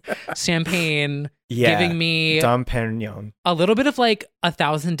Champagne. Yeah, giving me Dom Perignon. A little bit of like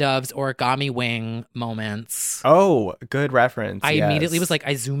 1,000 Doves origami wing moments. Oh, good reference. I immediately was like,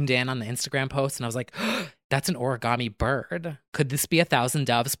 I zoomed in on the Instagram post and I was like, that's an origami bird. Could this be 1,000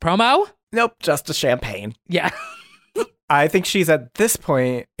 Doves promo? Nope, just a champagne. Yeah. I think she's at this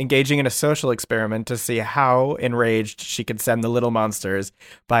point engaging in a social experiment to see how enraged she could send the little monsters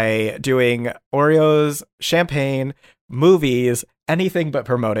by doing Oreos, champagne, movies, anything but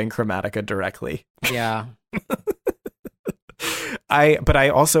promoting Chromatica directly. Yeah. I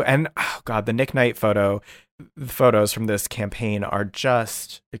also, and oh God, the Nick Knight photos from this campaign are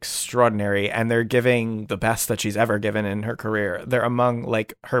just extraordinary, and they're giving the best that she's ever given in her career. They're among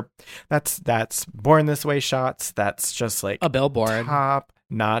like that's Born This Way shots. That's just like a billboard, top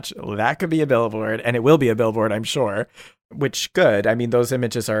notch. That could be a billboard, and it will be a billboard, I'm sure. Which good. I mean, those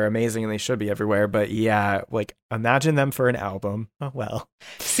images are amazing and they should be everywhere. But yeah, like imagine them for an album. Oh well.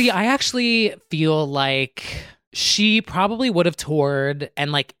 See, I actually feel like she probably would have toured,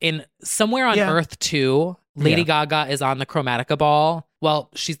 and like in somewhere on Earth too. Lady Gaga is on the Chromatica ball. Well,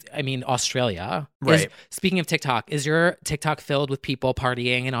 Australia. Right. Speaking of TikTok, is your TikTok filled with people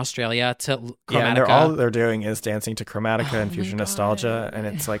partying in Australia to Chromatica? Yeah, and all they're doing is dancing to Chromatica and Fusion Nostalgia, and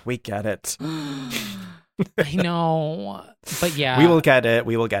it's like, we get it. I know, but yeah. We will get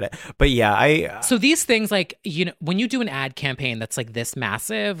it. But yeah, So these things, like, when you do an ad campaign that's like this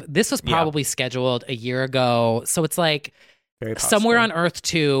massive, this was probably scheduled a year ago. So it's like, somewhere on Earth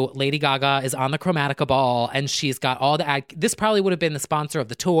too, Lady Gaga is on the Chromatica ball and she's got all the ad. This probably would have been the sponsor of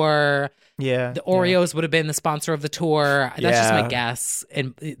the tour. Yeah. The Oreos would have been the sponsor of the tour. That's just my guess,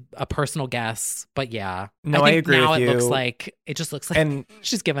 and a personal guess. But yeah. No, I agree now with you. It just looks like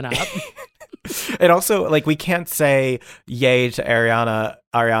she's given up. And also, like, we can't say yay to Ariana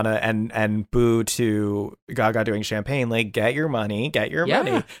and boo to Gaga doing champagne. Like, get your money.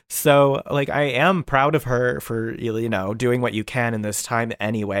 So, like, I am proud of her for, doing what you can in this time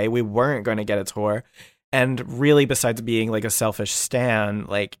anyway. We weren't going to get a tour. And really, besides being like a selfish stan,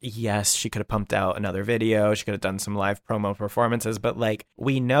 like, yes, she could have pumped out another video. She could have done some live promo performances. But like,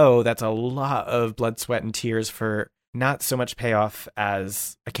 we know that's a lot of blood, sweat, and tears for not so much payoff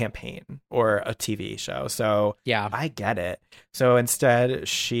as a campaign or a TV show. So yeah, I get it. So instead,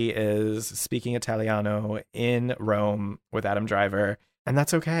 she is speaking Italiano in Rome with Adam Driver. And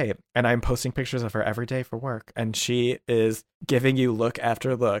that's okay. And I'm posting pictures of her every day for work. And she is giving you look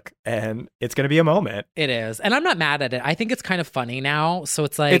after look. And it's going to be a moment. It is. And I'm not mad at it. I think it's kind of funny now. So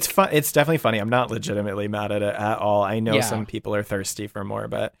it's like... It's fun. It's definitely funny. I'm not legitimately mad at it at all. I know some people are thirsty for more.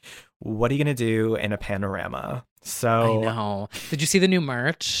 But what are you going to do in a panorama? So I know. Did you see the new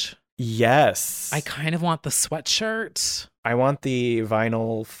merch? Yes. I kind of want the sweatshirt. I want the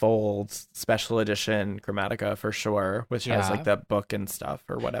vinyl fold special edition Chromatica for sure, which has like that book and stuff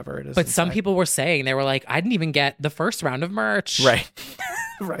or whatever it is. But some people were saying, they were like, I didn't even get the first round of merch. Right.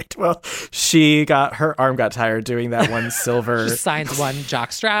 Right. Well, her arm got tired doing that one silver. She signs one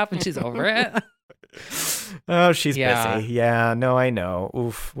jockstrap and she's over it. Oh, she's busy. Yeah, no, I know.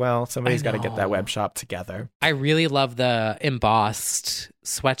 Oof. Well, somebody's got to get that web shop together. I really love the embossed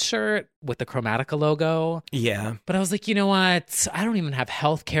sweatshirt with the Chromatica logo. Yeah. But I was like, you know what? I don't even have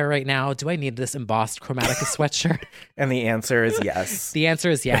healthcare right now. Do I need this embossed Chromatica sweatshirt? And the answer is yes. The answer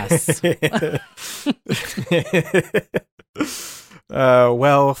is yes.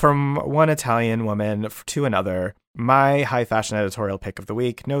 Well, from one Italian woman to another, my high fashion editorial pick of the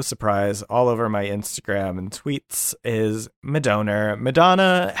week, no surprise, all over my Instagram and tweets, is Madonna.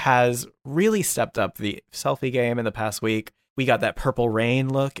 Madonna has really stepped up the selfie game in the past week. We got that Purple Rain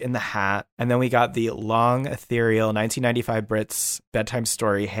look in the hat, and then we got the long, ethereal 1995 Brits bedtime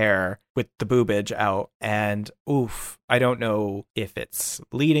story hair with the boobage out. And oof, I don't know if it's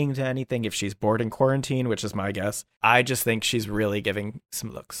leading to anything, if she's bored in quarantine, which is my guess. I just think she's really giving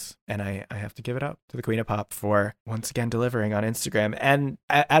some looks, and I have to give it up to the Queen of Pop for once again delivering on Instagram, and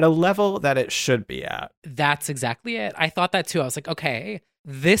at a level that it should be at. That's exactly it. I thought that too. I was like, okay,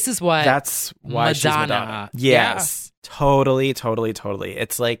 that's why Madonna. Yes. Yeah. Totally.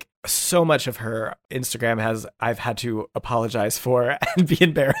 It's like so much of her Instagram I've had to apologize for and be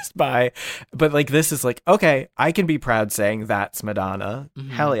embarrassed by. But like, this is like, okay, I can be proud saying that's Madonna.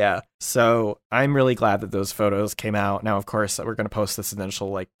 Hell yeah. So I'm really glad that those photos came out. Now, of course, we're going to post this and then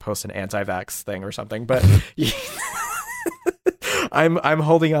she'll like post an anti-vax thing or something. But I'm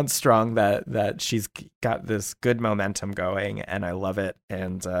holding on strong that she's got this good momentum going and I love it.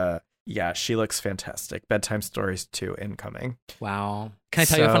 And yeah, she looks fantastic. Bedtime Stories 2 incoming. Wow. Can I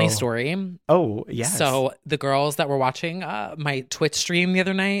tell you a funny story? Oh, yes. So the girls that were watching my Twitch stream the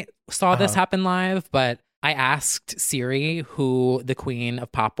other night saw this happen live, but I asked Siri who the queen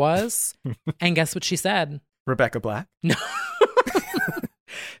of pop was, and guess what she said? Rebecca Black? No.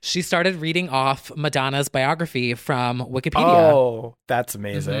 She started reading off Madonna's biography from Wikipedia. Oh, that's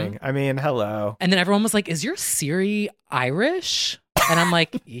amazing. I mean, hello. And then everyone was like, is your Siri Irish? And I'm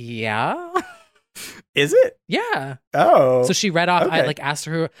like, yeah. Is it? Yeah. Oh. So she read off, okay. I like asked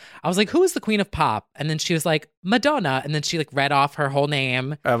her, I was like, who is the queen of pop? And then she was like, Madonna. And then she like read off her whole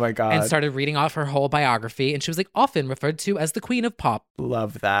name. Oh my God. And started reading off her whole biography. And she was like, often referred to as the queen of pop.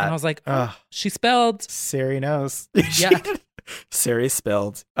 Love that. And I was like, she spelled. Siri knows. Yeah. Siri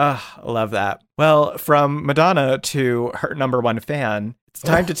spilled. Love that. Well, from Madonna to her number one fan, it's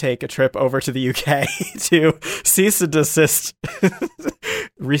time to take a trip over to the UK to cease and desist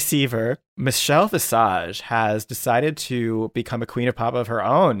receiver. Michelle Visage has decided to become a queen of pop of her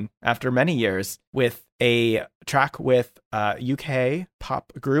own after many years with a track with a UK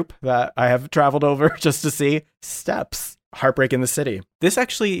pop group that I have traveled over just to see, Steps. Heartbreak in the City. This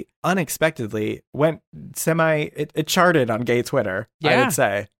actually unexpectedly went it charted on gay Twitter, I would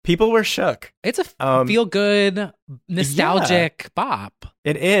say. People were shook. It's a feel-good, nostalgic bop.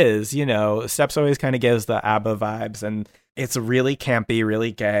 It is, you know, Steps always kind of gives the ABBA vibes, and it's really campy,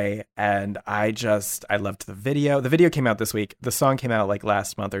 really gay, and I loved the video. The video came out this week. The song came out like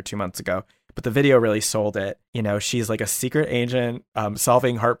last month or 2 months ago, but the video really sold it. You know, she's like a secret agent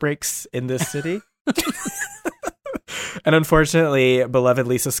solving heartbreaks in this city. And unfortunately, beloved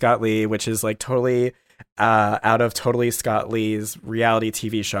Lisa Scott Lee, which is like totally out of Totally Scott Lee's reality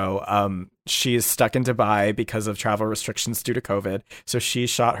TV show, she's stuck in Dubai because of travel restrictions due to COVID. So she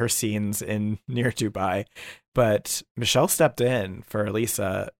shot her scenes near Dubai. But Michelle stepped in for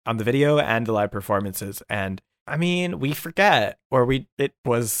Lisa on the video and the live performances. And I mean, we forget, it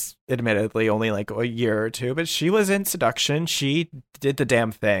was admittedly only like a year or two, but she was in Seduction. She did the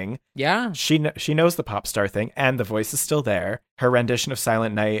damn thing. Yeah. She knows the pop star thing, and the voice is still there. Her rendition of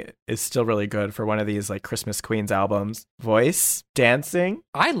Silent Night is still really good for one of these like Christmas Queens albums. Voice, dancing.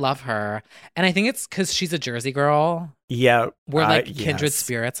 I love her. And I think it's because she's a Jersey girl. Yeah. We're like kindred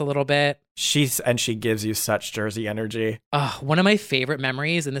spirits a little bit. She gives you such Jersey energy. One of my favorite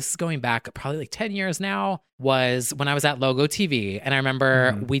memories, and this is going back probably like 10 years now, was when I was at Logo TV. And I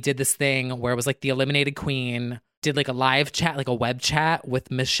remember we did this thing where it was like the Eliminated Queen did like a live chat, like a web chat with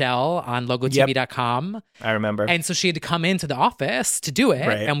Michelle on logotv.com. Yep. I remember. And so she had to come into the office to do it,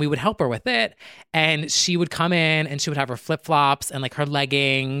 and we would help her with it. And she would come in and she would have her flip-flops and like her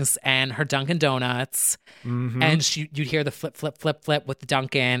leggings and her Dunkin' Donuts. Mm-hmm. And you'd hear the flip, flip, flip, flip with the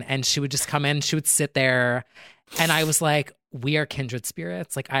Dunkin', and she would just come in, she would sit there. And I was like, we are kindred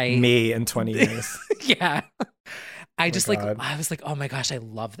spirits. Like me in 20 years. Yeah. I was like, oh my gosh, I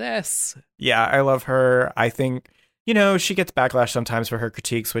love this. Yeah, I love her. I think, you know, she gets backlash sometimes for her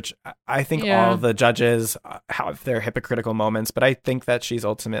critiques, which I think all the judges have their hypocritical moments, but I think that she's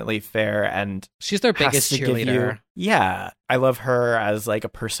ultimately fair, and she's their biggest cheerleader. Yeah, I love her as like a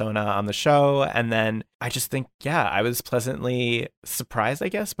persona on the show. And then I just think, I was pleasantly surprised, I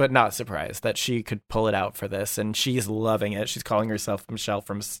guess, but not surprised that she could pull it out for this. And she's loving it. She's calling herself Michelle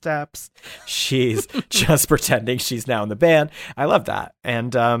from Steps. She's just pretending she's now in the band. I love that.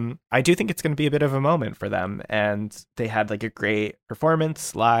 And I do think it's going to be a bit of a moment for them. And they had like a great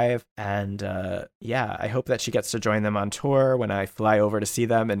performance live. And I hope that she gets to join them on tour when I fly over to see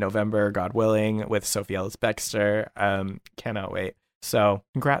them in November, God willing, with Sophie Ellis-Bextor. Cannot wait. So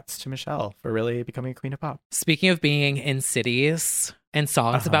congrats to Michelle for really becoming a queen of pop. Speaking of being in cities and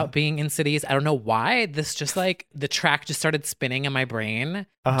songs about being in cities, I don't know why this just like the track just started spinning in my brain.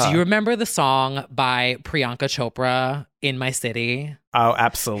 Do you remember the song by Priyanka Chopra, In My City? Oh,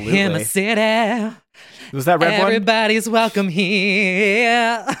 absolutely. In my city. Was that red one? Everybody's welcome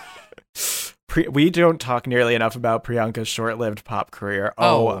here. We don't talk nearly enough about Priyanka's short-lived pop career.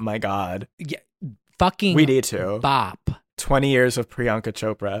 Oh my God. Yeah. Fucking we need to bop. 20 years of Priyanka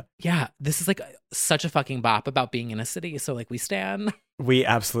Chopra. Yeah, this is like such a fucking bop about being in a city. So like we stan. We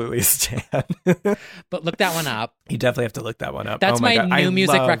absolutely stand. But look that one up. You definitely have to look that one up. That's my God. new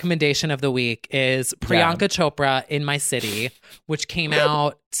music recommendation of the week is Priyanka Chopra, In My City, which came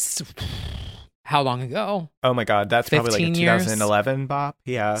out how long ago? Oh my God, that's probably like a 2011 bop.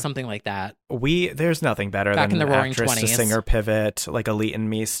 Yeah. Something like that. There's nothing better Back than in the Roaring actress 20s. to singer pivot, like a Leighton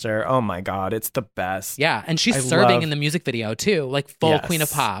Meester. Oh my God, it's the best. Yeah, and she's serving in the music video too, like full Queen of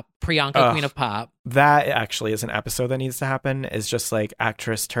Pop, Priyanka Queen of Pop. That actually is an episode that needs to happen. Is just like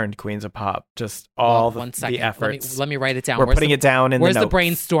actress turned Queens of Pop. Just all the efforts. Let me write it down. We're putting it down in the notes. Where's the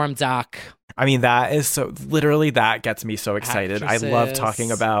brainstorm doc? I mean, that is so literally that gets me so excited. I love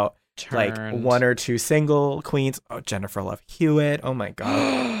talking about like one or two single queens. Oh, Jennifer Love Hewitt. Oh my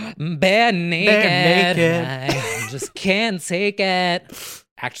God. Bare naked. I just can't take it.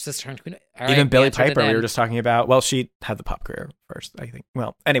 Actresses turned queen. Even Billie Piper, we were just talking about. Well, she had the pop career first, I think.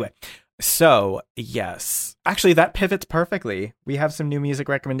 Well, anyway. So, yes. Actually, that pivots perfectly. We have some new music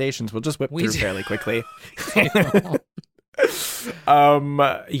recommendations. We'll just whip through fairly quickly.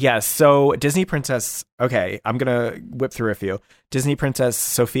 Yes, so Disney Princess, okay, I'm gonna whip through a few. Disney Princess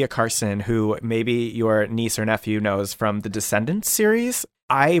Sophia Carson, who maybe your niece or nephew knows from the Descendants series.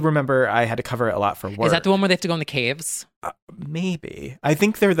 I remember I had to cover it a lot for work. Is that the one where they have to go in the caves? Maybe. I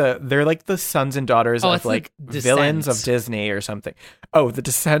think they're like the sons and daughters of like villains of Disney or something. Oh, The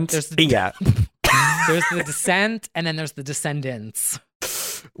Descent. Yeah. There's The Descent, and then there's The Descendants.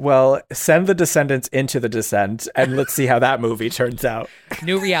 Well, send the Descendants into The Descent, and let's see how that movie turns out.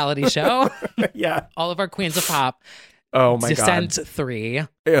 New reality show. Yeah. All of our Queens of Pop. Oh my Descent God. 3.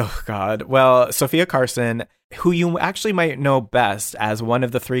 Oh God. Well, Sophia Carson, who you actually might know best as one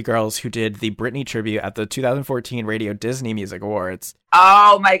of the three girls who did the Britney tribute at the 2014 Radio Disney Music Awards.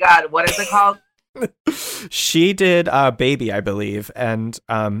 Oh my God. What is it called? She did Baby, I believe, and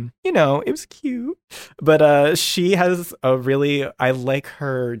it was cute. But she has a really, I like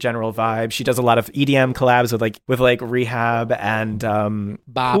her general vibe. She does a lot of EDM collabs with Rehab and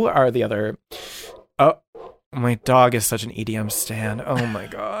Bob. Who are the other? Oh, my dog is such an EDM stan. Oh my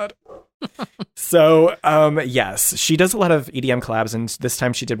God. So, yes, she does a lot of EDM collabs, and this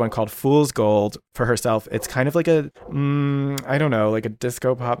time she did one called Fool's Gold for herself. It's kind of like a, I don't know, like a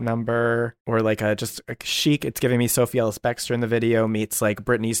disco pop number or like just a chic. It's giving me Sophie Ellis-Bextor in the video meets like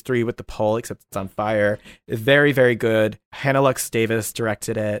Britney's 3 with the Pole, except it's on fire. Very, very good. Hannah Lux Davis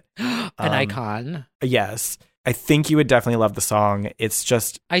directed it. An icon. Yes. I think you would definitely love the song. It's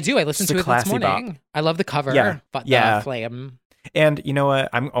just I do. I listened to it this morning. Bop. I love the cover. Yeah. But the flame. And you know what?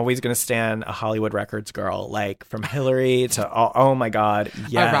 I'm always going to stand a Hollywood Records girl, like from Hillary to, oh my God,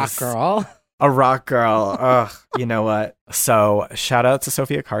 yes. A rock girl. A rock girl. Ugh, you know what? So shout out to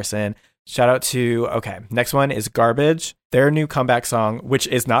Sophia Carson. Shout out to, okay, next one is Garbage. Their new comeback song, which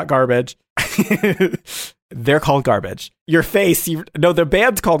is not Garbage. They're called Garbage. Your face, no, the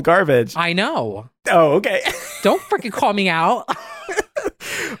band's called Garbage. I know. Oh, okay. Don't freaking call me out.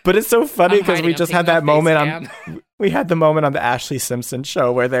 But it's so funny because we just had that moment we had the moment on the Ashley Simpson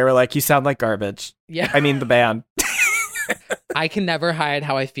show where they were like, you sound like Garbage. Yeah. I mean, the band. I can never hide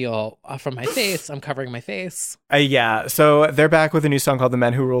how I feel from my face. I'm covering my face. Yeah. So they're back with a new song called The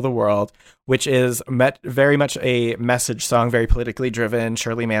Men Who Rule the World, which is very much a message song, very politically driven.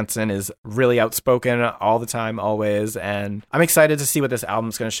 Shirley Manson is really outspoken all the time, always. And I'm excited to see what this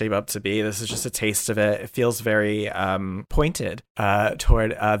album's going to shape up to be. This is just a taste of it. It feels very pointed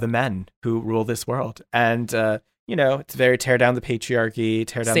toward the men who rule this world. And, it's very tear down the patriarchy,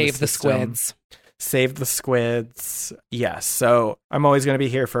 tear down Save the squids. Save the squids. Yes. So I'm always going to be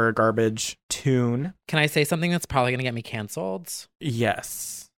here for a Garbage tune. Can I say something that's probably going to get me canceled?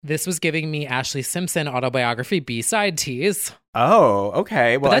 Yes. This was giving me Ashley Simpson autobiography B-side tease. Oh,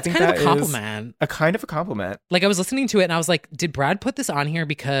 okay. Well, but that's I think kind that of a compliment. A kind of a compliment. Like I was listening to it and I was like, did Brad put this on here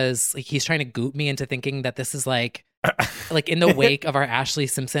because like he's trying to goop me into thinking that this is like in the wake of our Ashley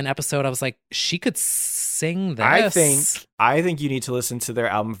Simpson episode? I was like, she could sing this. I think you need to listen to their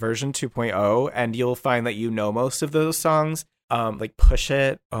album version 2.0 and you'll find that you know most of those songs. Like Push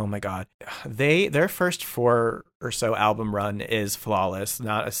It. Oh my God. Their first 4 or so album run is flawless.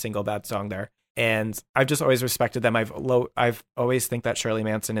 Not a single bad song there. And I've just always respected them. I've always think that Shirley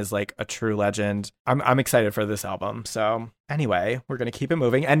Manson is like a true legend. I'm excited for this album. So anyway, we're going to keep it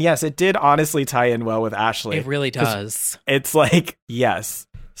moving. And yes, it did honestly tie in well with Ashley. It really does. It's like, yes.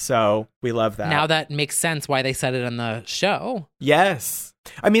 So we love that. Now that makes sense why they said it on the show. Yes.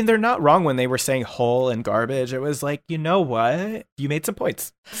 I mean, they're not wrong when they were saying Hole and Garbage. It was like, you know what? You made some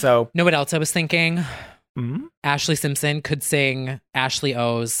points. So. Know what else I was thinking? Mm-hmm. Ashley Simpson could sing Ashley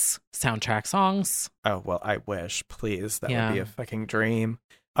O's soundtrack songs. Oh, well, I wish. Please. That would be a fucking dream.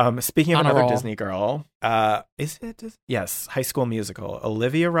 Speaking of On a another roll. Disney girl, is it? Yes, High School Musical.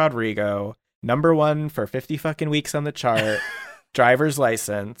 Olivia Rodrigo, #1 for 50 fucking weeks on the chart. Driver's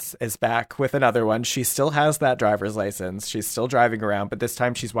license is back with another one. She still has that driver's license. She's still driving around, but this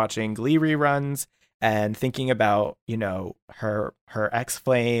time she's watching Glee reruns and thinking about, you know, her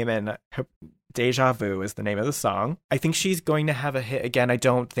ex-flame, and her Deja Vu is the name of the song. I think she's going to have a hit again. I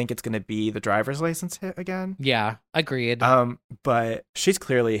don't think it's going to be the driver's license hit again. Yeah, agreed. But she's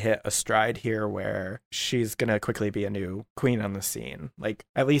clearly hit a stride here where she's going to quickly be a new queen on the scene. Like,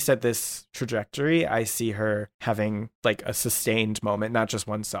 at least at this trajectory, I see her having like a sustained moment, not just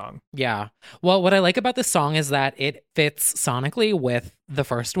one song. Yeah. Well, what I like about this song is that it fits sonically with the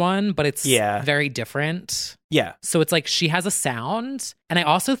first one, but it's very different. Yeah. So it's like she has a sound. And I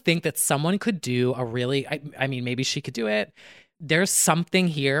also think that someone could do a really, I mean, maybe she could do it. There's something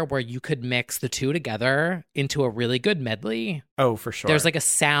here where you could mix the two together into a really good medley. Oh, for sure. There's like a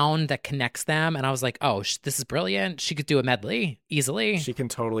sound that connects them. And I was like, oh, this is brilliant. She could do a medley easily. She can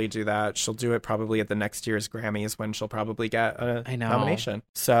totally do that. She'll do it probably at the next year's Grammys when she'll probably get a nomination.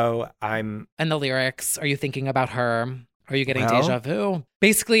 So I'm... And the lyrics, are you thinking about her? Are you getting deja vu?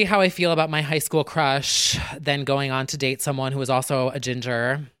 Basically how I feel about my high school crush, then going on to date someone who was also a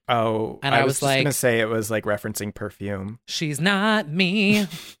ginger. Oh, and I was just like, going to say it was like referencing Perfume. She's not me.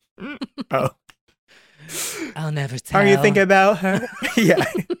 Oh. I'll never tell. Are you thinking about her? Yeah.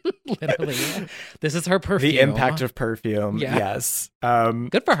 Literally. This is her Perfume. The impact of Perfume. Yeah. Yes.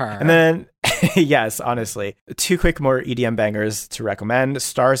 Good for her. And then, yes, honestly, 2 quick more EDM bangers to recommend.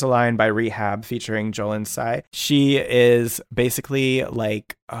 Stars Align by Rehab featuring Jolin Tsai. She is basically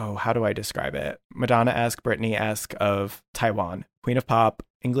like, oh, how do I describe it? Madonna-esque, Britney-esque of Taiwan. Queen of Pop,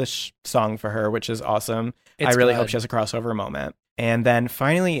 English song for her, which is awesome. I really hope she has a crossover moment. And then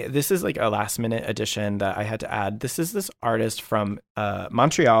finally, this is like a last minute addition that I had to add. This is this artist from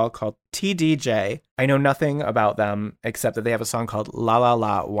Montreal called TDJ. I know nothing about them except that they have a song called La La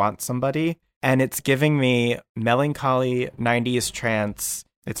La Want Somebody. And it's giving me melancholy 90s trance.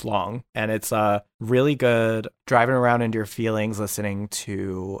 It's long and it's really good driving around into your feelings, listening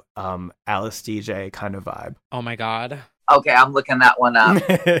to Alice DJ kind of vibe. Oh my God. Okay, I'm looking that one up.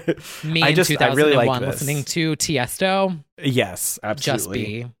 Me in 2001 really like listening to Tiesto. Yes,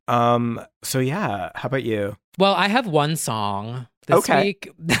 absolutely. Just be. So yeah, how about you? Well, I have one song this week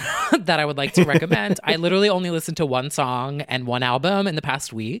that I would like to recommend. I literally only listened to one song and one album in the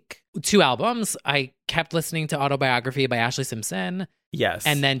past week. 2 albums. I kept listening to Autobiography by Ashley Simpson. Yes.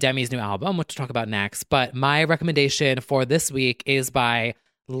 And then Demi's new album, which we'll talk about next. But my recommendation for this week is by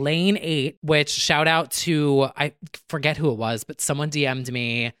Lane 8, which shout out to, I forget who it was, but someone DM'd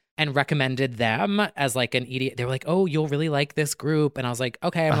me and recommended them as like an EDM. They were like, oh, you'll really like this group. And I was like,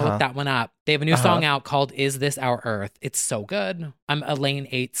 okay, I'm gonna look that one up. They have a new song out called Is This Our Earth? It's so good. I'm a Lane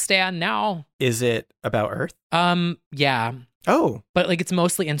 8 stan now. Is it about Earth? Yeah. Oh. But like it's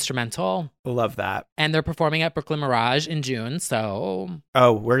mostly instrumental. Love that. And they're performing at Brooklyn Mirage in June, so.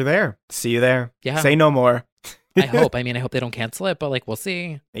 Oh, we're there. See you there. Yeah. Say no more. I hope. I mean, I hope they don't cancel it, but like we'll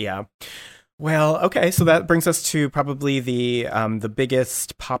see. Yeah. Well, okay, so that brings us to probably the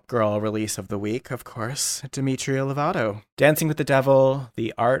biggest pop girl release of the week, of course, Demetria Lovato. Dancing with the Devil,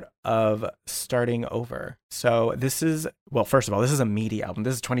 The Art of Starting Over. So this is, well, first of all, this is a meaty album.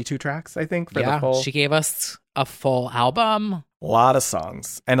 This is 22 tracks, I think, for the full. She gave us a full album. A lot of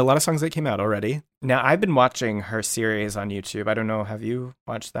songs, and a lot of songs that came out already. Now, I've been watching her series on YouTube. I don't know, have you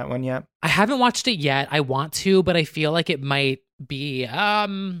watched that one yet? I haven't watched it yet. I want to, but I feel like it might be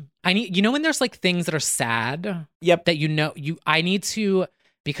I need, you know, when there's like things that are sad. Yep. That I need to,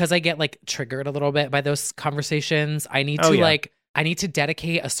 because I get like triggered a little bit by those conversations. I need to I need to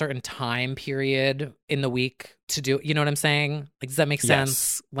dedicate a certain time period in the week to do, you know what I'm saying? Like, does that make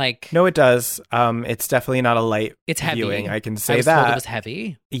sense? Like, no, it does. It's definitely not a light it's heavy. viewing. I can say I was that. told it was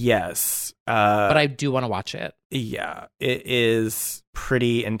heavy. Yes. But I do want to watch it. Yeah, it is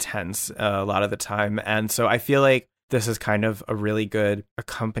pretty intense a lot of the time. And so I feel like this is kind of a really good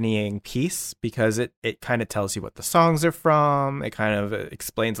accompanying piece because it kind of tells you what the songs are from. It kind of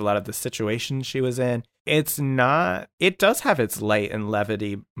explains a lot of the situation she was in. It does have its light and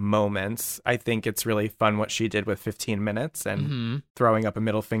levity moments. I think it's really fun what she did with 15 Minutes and throwing up a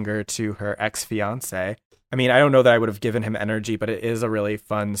middle finger to her ex-fiance. I mean, I don't know that I would have given him energy, but it is a really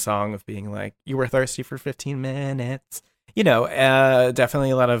fun song of being like, you were thirsty for 15 minutes. You know,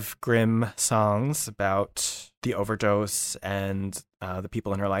 definitely a lot of grim songs about the overdose and the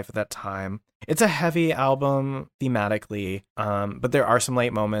people in her life at that time. It's a heavy album thematically, but there are some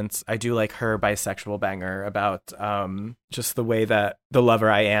light moments. I do like her bisexual banger about just the way that the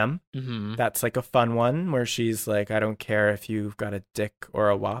lover I am. Mm-hmm. That's like a fun one where she's like, I don't care if you've got a dick or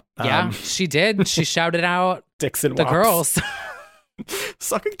a wop. Yeah, she did. She shouted out dicks and the wops. girls.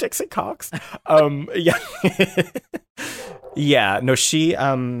 Sucking dicks and cocks. Yeah. Yeah, no, she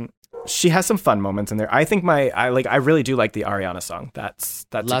has some fun moments in there. I think I really do like the Ariana song. That's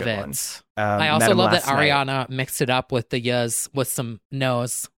love a good it. one. I also love that Ariana mixed it up with the yas with some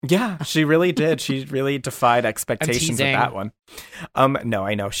no's. Yeah, she really did. She really defied expectations with that one. No,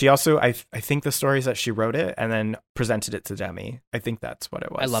 I know. She also, I think the story is that she wrote it and then presented it to Demi. I think that's what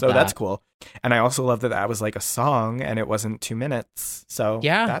it was. I love so that. That's cool. And I also love that was like a song and it wasn't 2 minutes. So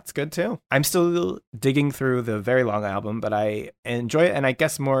yeah, that's good too. I'm still digging through the very long album, but I enjoy it. And I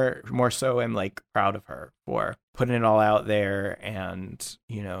guess more so I'm like proud of her for putting it all out there and,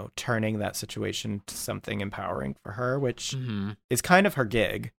 you know, turning that situation to something empowering for her, which is kind of her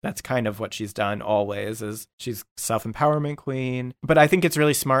gig. That's kind of what she's done always, is she's self-empowerment queen. But I think it's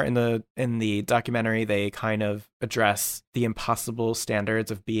really smart in the documentary. They kind of address the impossible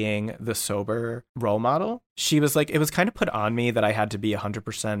standards of being the sober role model. She was like, it was kind of put on me that I had to be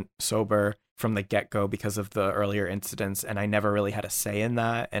 100% sober from the get-go because of the earlier incidents, and I never really had a say in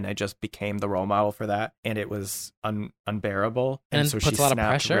that, and I just became the role model for that, and it was unbearable. And so puts she a lot of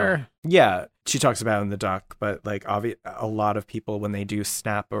pressure. Yeah, she talks about it in the doc, but like a lot of people, when they do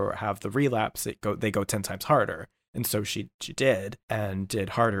snap or have the relapse, they go 10 times harder. And so she did, and did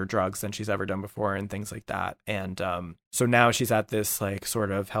harder drugs than she's ever done before and things like that. And so now she's at this like sort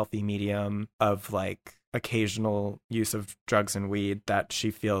of healthy medium of like occasional use of drugs and weed that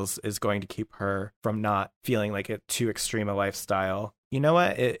she feels is going to keep her from not feeling like it too extreme a lifestyle. You know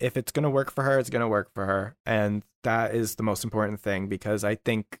what? If it's going to work for her, it's going to work for her. And that is the most important thing, because I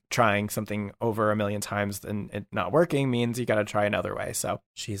think trying something over 1 million times and it not working means you got to try another way. So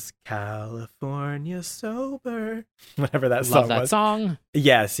she's California sober, whatever that song was. Love that song.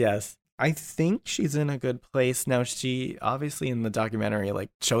 Yes. I think she's in a good place now. She obviously in the documentary like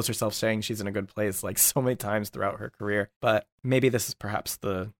shows herself saying she's in a good place like so many times throughout her career, but maybe this is perhaps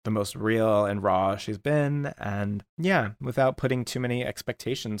the most real and raw she's been. And yeah, without putting too many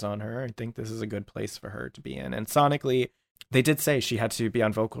expectations on her, I think this is a good place for her to be in. And sonically, they did say she had to be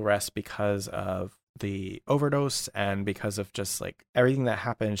on vocal rest because of the overdose and because of just like everything that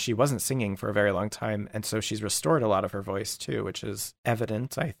happened. She wasn't singing for a very long time, and so she's restored a lot of her voice too, which is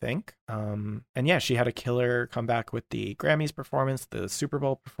evident, I think. And yeah, she had a killer comeback with the Grammys performance, the Super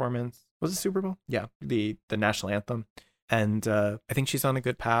Bowl performance. Was it Super Bowl? Yeah, the national anthem. And I think she's on a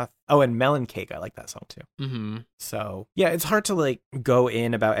good path. Oh, and Melon Cake, I like that song too. Mm-hmm. So yeah, it's hard to like go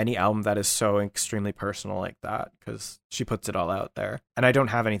in about any album that is so extremely personal like that, because she puts it all out there. And I don't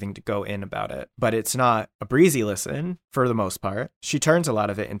have anything to go in about it, but it's not a breezy listen for the most part. She turns a lot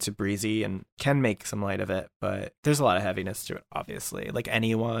of it into breezy and can make some light of it, but there's a lot of heaviness to it, obviously. Like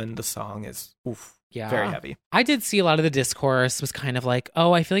Anyone, the song is very heavy. I did see a lot of the discourse was kind of like,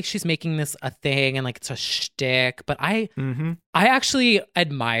 oh, I feel like she's making this a thing and like it's a shtick. But I actually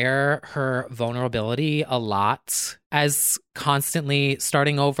admire her vulnerability a lot as constantly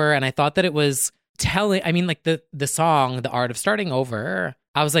starting over. And I thought that it was telling, I mean, like the song, The Art of Starting Over,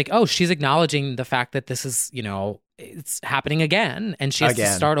 I was like, oh, she's acknowledging the fact that this is, you know, it's happening again and she has to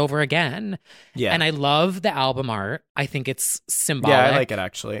start over again. Yeah. And I love the album art. I think it's symbolic. Yeah, I like it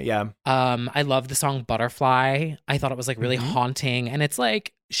actually. Yeah. I love the song Butterfly. I thought it was like really haunting. And it's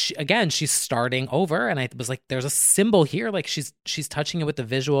like, she's starting over. And I was like, there's a symbol here. Like she's touching it with the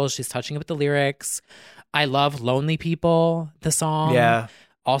visuals. She's touching it with the lyrics. I love Lonely People, the song. Yeah.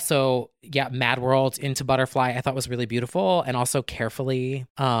 Also, yeah, Mad World into Butterfly I thought was really beautiful, and also Carefully.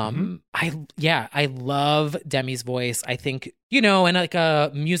 I love Demi's voice. I think, you know, in like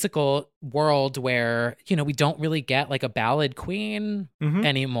a musical world where, you know, we don't really get like a ballad queen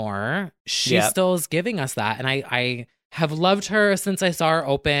anymore, she still is giving us that. And I have loved her since I saw her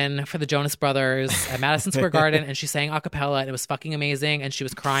open for the Jonas Brothers at Madison Square Garden, and she sang a cappella and it was fucking amazing, and she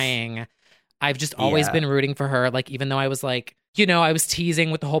was crying. I've just always been rooting for her. Like, even though I was like, you know, I was teasing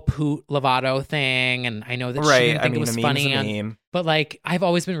with the whole Poot Lovato thing, and I know that she didn't think it was funny. But like, I've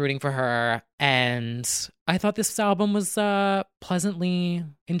always been rooting for her, and I thought this album was pleasantly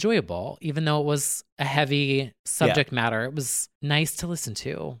enjoyable, even though it was a heavy subject matter. It was nice to listen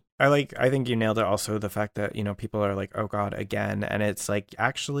to. I think you nailed it also, the fact that, you know, people are like, oh God, again. And it's like,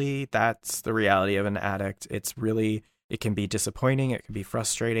 actually, that's the reality of an addict. It's really, it can be disappointing, it can be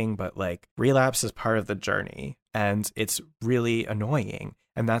frustrating, but like relapse is part of the journey. and it's really annoying.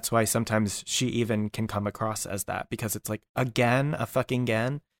 And that's why sometimes she even can come across as that, because it's like, again, a fucking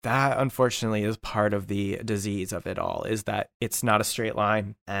again. That unfortunately is part of the disease of it all, is that it's not a straight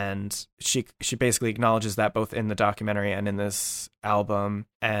line. And she basically acknowledges that both in the documentary and in this album.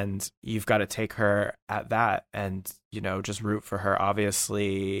 And you've got to take her at that and, you know, just root for her,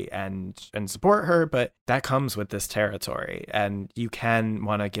 obviously, and support her. But that comes with this territory. And you can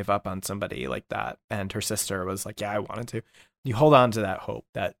want to give up on somebody like that. And her sister was like, yeah, I wanted to. You hold on to that hope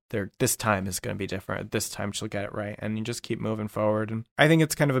that this time is going to be different. This time she'll get it right. And you just keep moving forward. And I think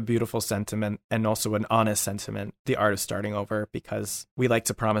it's kind of a beautiful sentiment, and also an honest sentiment, the art of starting over, because we like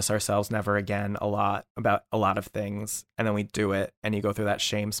to promise ourselves never again a lot about a lot of things. And then we do it, and you go through that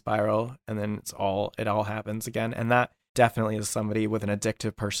shame spiral, and then it all happens again. And that definitely is somebody with an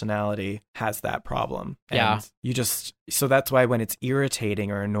addictive personality has that problem. And so that's why when it's irritating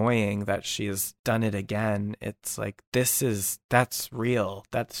or annoying that she's done it again, it's like, that's real.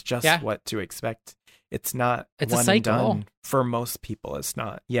 That's just what to expect. It's not it's one a cycle. and done. For most people, it's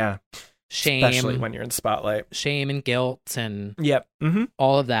not. Yeah. Shame. Especially when you're in spotlight. Shame and guilt and Mm-hmm.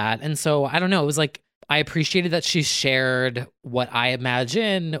 all of that. And so, I don't know, it was like, I appreciated that she shared what I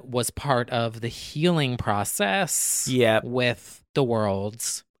imagine was part of the healing process with the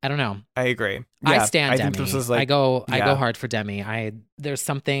worlds. I don't know. I agree. I Yeah, stand Demi. think this is like, I go hard for Demi. There's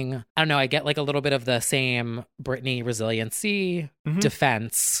something, I don't know, I get like a little bit of the same Britney resiliency,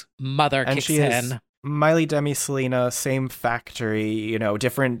 defense, mother and kicks she in. is Miley, Demi, Selena, same factory, you know,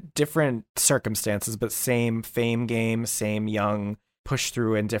 different circumstances, but same fame game, same young, push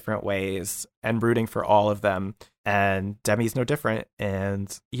through in different ways, and rooting for all of them. And Demi's no different.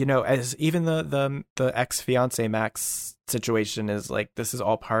 And, you know, as even the ex-fiance Max situation is like, this is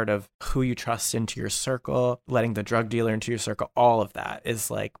all part of who you trust into your circle, letting the drug dealer into your circle. All of that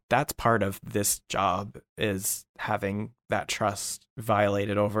is like, that's part of this job, is having that trust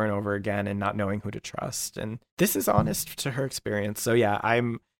violated over and over again and not knowing who to trust. And this is honest to her experience. So yeah,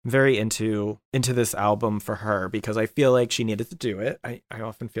 I'm very into this album for her, because I feel like she needed to do it. I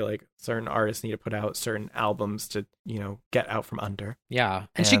often feel like certain artists need to put out certain albums to, you know, get out from under. Yeah.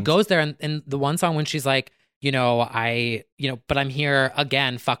 And she goes there, and the one song when she's like, but I'm here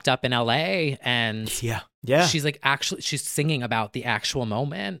again, fucked up in LA. And yeah, she's like, actually, she's singing about the actual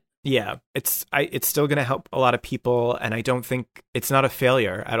moment. Yeah, it's still going to help a lot of people. And I don't think it's not a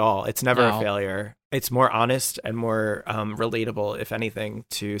failure at all. It's never a failure. It's more honest and more relatable, if anything,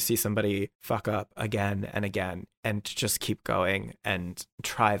 to see somebody fuck up again and again and just keep going and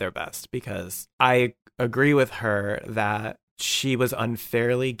try their best. Because I agree with her that she was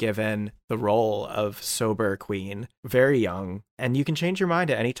unfairly given the role of sober queen very young, and you can change your mind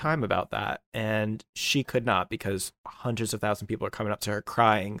at any time about that. And she could not, because hundreds of thousands of people are coming up to her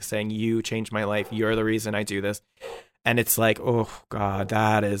crying, saying, you changed my life, you're the reason I do this. And it's like, oh God,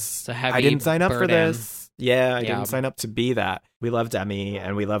 that is, I didn't sign up for this. Yeah, I didn't sign up to be that. We love Demi,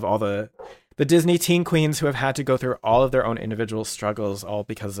 and we love all the Disney teen queens who have had to go through all of their own individual struggles, all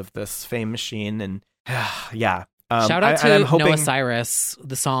because of this fame machine. And yeah. Shout out to Noah Cyrus,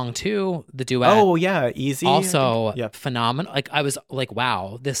 the song too, the duet. Oh yeah, Easy. Also phenomenal. Like, I was like,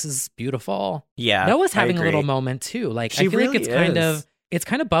 wow, this is beautiful. Yeah, Noah's having a little moment too. Like, I feel really like it's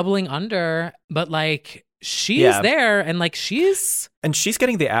kind of bubbling under, but like, she's there, and like she's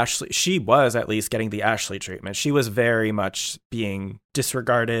getting the Ashley. She was at least getting the Ashley treatment. She was very much being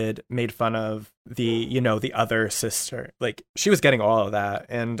disregarded, made fun of, the other sister. Like, she was getting all of that,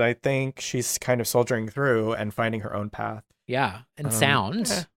 and I think she's kind of soldiering through and finding her own path. Yeah, and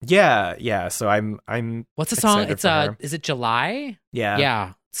sound. Yeah. So I'm. What's the song? It's is it July? Yeah.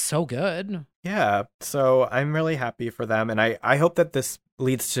 Yeah. So good. Yeah. So I'm really happy for them, and I hope that this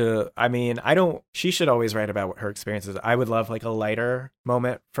leads to, she should always write about what her experiences. I would love like a lighter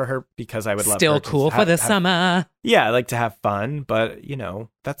moment for her, because I would love still cool for the summer. Yeah, I like to have fun, but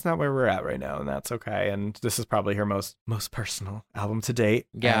that's not where we're at right now, and that's okay. And this is probably her most personal album to date.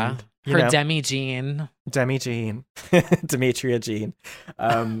 Yeah. And, her Demi Jean. Demetria Jean.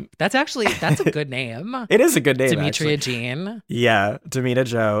 That's a good name. It is a good name, Demetria Jean. Yeah, Demita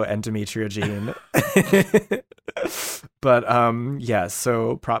Jo and Demetria Jean. But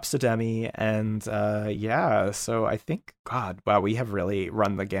so props to Demi, and so I think, God, wow, we have really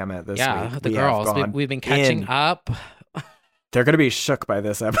run the gamut this week. Yeah, the girls, we've been catching up. They're going to be shook by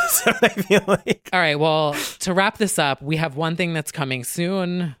this episode, I feel like. All right, well, to wrap this up, we have one thing that's coming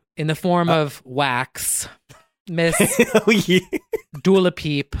soon in the form of Wax. Miss Dula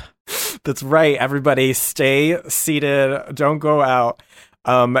Peep. That's right, everybody. Stay seated. Don't go out.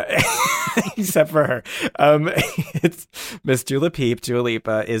 Except for her. It's Miss Dua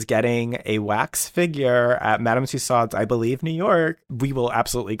Lipa is getting a wax figure at Madame Tussauds, I believe, New York. We will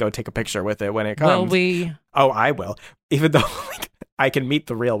absolutely go take a picture with it when it comes. Will we? Oh, I will. Even though I can meet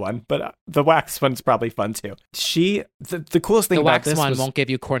the real one, but the wax one's probably fun too. The coolest thing about this the wax one won't give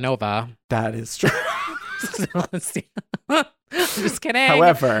you Cornova. That is true. Just kidding.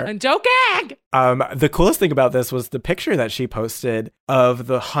 However, I'm joking. The coolest thing about this was the picture that she posted of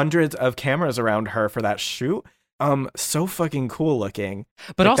the hundreds of cameras around her for that shoot. So fucking cool looking.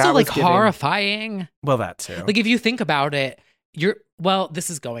 But also like horrifying. Well, that too. Like if you think about it, this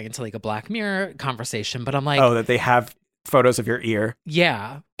is going into like a Black Mirror conversation, but I'm like, oh, that they have photos of your ear.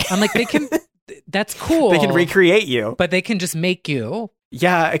 Yeah. I'm like, they can, that's cool. They can recreate you. But they can just make you.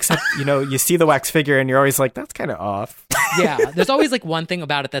 Yeah, except, you see the wax figure and you're always like, that's kind of off. Yeah, there's always like one thing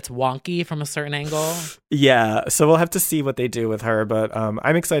about it that's wonky from a certain angle. Yeah, so we'll have to see what they do with her, but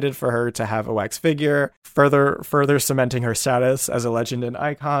I'm excited for her to have a wax figure, further cementing her status as a legend and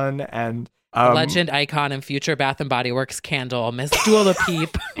icon, and legend, icon, and future Bath and Body Works candle, Miss Dua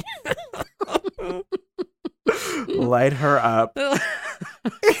Lipa. Light her up.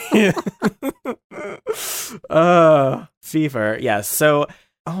 Fever. Yes. So,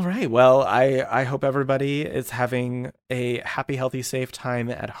 all right. Well, I hope everybody is having a happy, healthy, safe time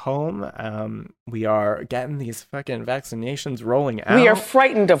at home. We are getting these fucking vaccinations rolling out. We are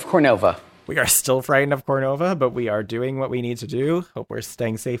frightened of Cornova. We are still frightened of Cornova, but we are doing what we need to do. Hope we're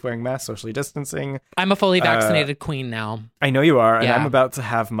staying safe, wearing masks, socially distancing. I'm a fully vaccinated queen now. I know you are, and yeah. I'm about to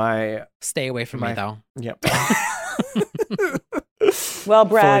have my... Stay away from me, though. Yep. Well,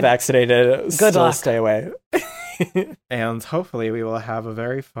 Brad, fully vaccinated. Good still luck. Stay away. And hopefully we will have a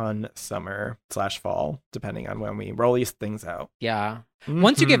very fun summer/fall, depending on when we roll these things out. Yeah.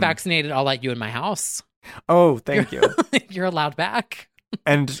 Once you get vaccinated, I'll let you in my house. Oh, thank you. You're allowed back.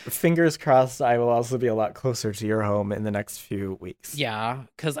 And fingers crossed, I will also be a lot closer to your home in the next few weeks. Yeah,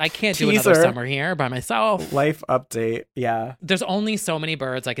 because I can't do another summer here by myself. Life update, yeah. There's only so many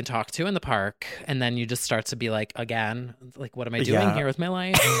birds I can talk to in the park, and then you just start to be like, again, like, what am I doing here with my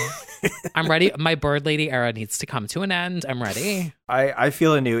life? I'm ready. My bird lady era needs to come to an end. I'm ready. I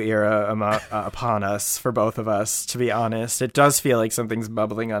feel a new era upon us, for both of us, to be honest. It does feel like something's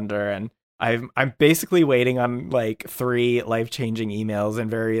bubbling under, and I'm basically waiting on like 3 life-changing emails in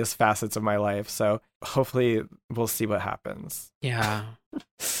various facets of my life. So hopefully we'll see what happens. Yeah.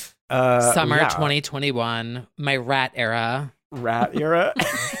 Summer 2021, my rat era. Rat era?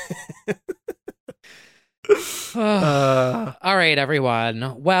 All right,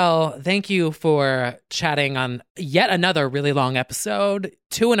 everyone. Well, thank you for chatting on yet another really long episode,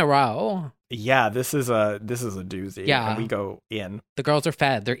 2 in a row. Yeah, this is a doozy. Yeah. And we go in. The girls are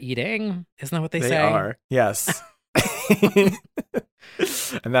fed. They're eating. Isn't that what they say? They are. Yes.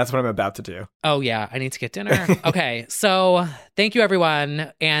 And that's what I'm about to do. Oh, yeah. I need to get dinner. Okay. So thank you,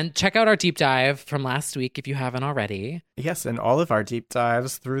 everyone. And check out our deep dive from last week if you haven't already. Yes. And all of our deep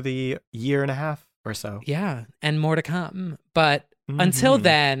dives through the year and a half or so. Yeah. And more to come. But until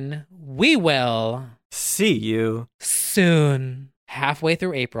then, we will see you soon. Halfway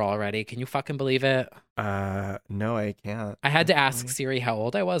through April already. Can you fucking believe it? No, I can't. I had to ask Siri how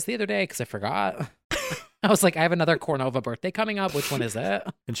old I was the other day because I forgot. I was like, I have another Cornova birthday coming up. Which one is it?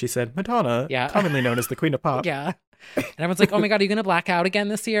 And she said, Madonna, yeah. commonly known as the Queen of Pop. Yeah. And everyone's like, oh my God, are you going to black out again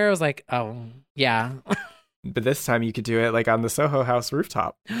this year? I was like, oh, yeah. But this time you could do it like on the Soho House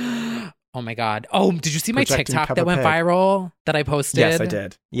rooftop. Oh my God. Oh, did you see my Projecting TikTok Peppa that went Pig. viral that I posted? Yes, I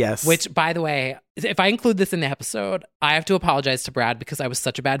did. Yes. Which, by the way, if I include this in the episode, I have to apologize to Brad because I was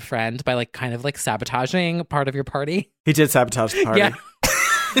such a bad friend by like kind of like sabotaging part of your party. He did sabotage the party. Yeah.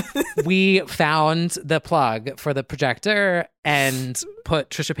 We found the plug for the projector and put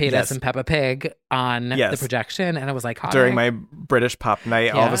Trisha Paytas and Peppa Pig on the projection, and it was like hot. During my British pop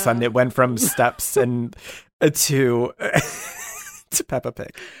night, all of a sudden it went from steps and to Peppa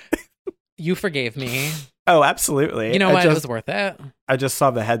Pig. You forgave me. Oh, absolutely. You know what? It was worth it. I just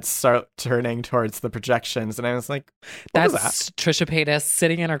saw the heads start turning towards the projections, and I was like, that's Trisha Paytas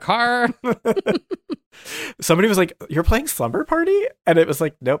sitting in her car. Somebody was like, you're playing Slumber Party? And it was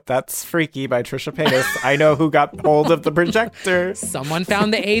like, nope, that's Freaky by Trisha Paytas. I know who got hold of the projector. Someone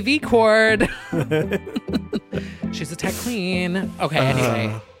found the AV cord. She's a tech queen. Okay,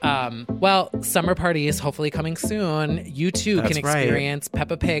 anyway. Well, Summer Party is hopefully coming soon. You too can experience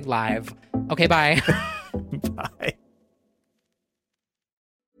Peppa Pig live. Okay, bye. Bye.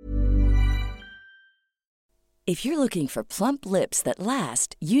 If you're looking for plump lips that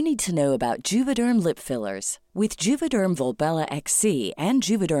last, you need to know about Juvederm lip fillers. With Juvederm Volbella XC and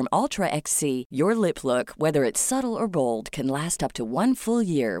Juvederm Ultra XC, your lip look, whether it's subtle or bold, can last up to 1 full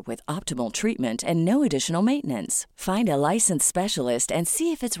year with optimal treatment and no additional maintenance. Find a licensed specialist and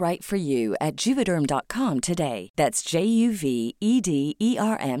see if it's right for you at Juvederm.com today. That's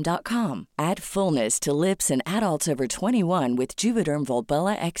JUVEDERM.com. Add fullness to lips in adults over 21 with Juvederm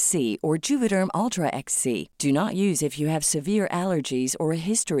Volbella XC or Juvederm Ultra XC. Do not use if you have severe allergies or a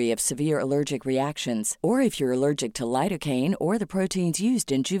history of severe allergic reactions, or if you're allergic to lidocaine or the proteins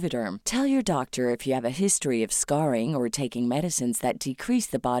used in Juvederm. Tell your doctor if you have a history of scarring or taking medicines that decrease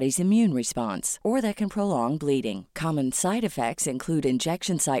the body's immune response or that can prolong bleeding. Common side effects include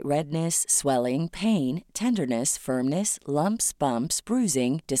injection site redness, swelling, pain, tenderness, firmness, lumps, bumps,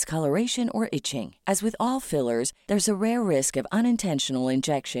 bruising, discoloration, or itching. As with all fillers, there's a rare risk of unintentional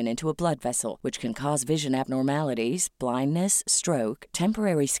injection into a blood vessel, which can cause vision abnormalities, blindness, stroke,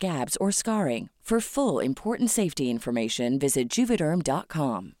 temporary scabs, or scarring. For full, important safety information, visit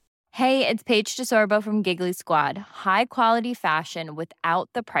Juvederm.com. Hey, it's Paige DeSorbo from Giggly Squad. High quality fashion without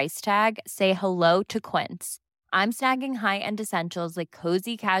the price tag. Say hello to Quince. I'm snagging high-end essentials like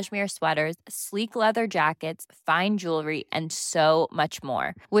cozy cashmere sweaters, sleek leather jackets, fine jewelry, and so much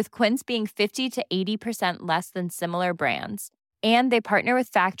more. With Quince being 50 to 80% less than similar brands. And they partner with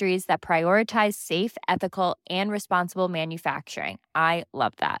factories that prioritize safe, ethical, and responsible manufacturing. I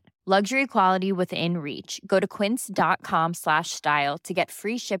love that. Luxury quality within reach. Go to quince.com/style to get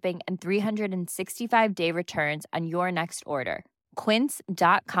free shipping and 365-day returns on your next order.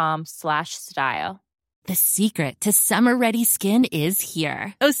 Quince.com/style. The secret to summer-ready skin is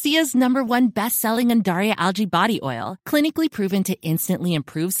here. Osea's #1 best-selling Undaria Algae Body Oil, clinically proven to instantly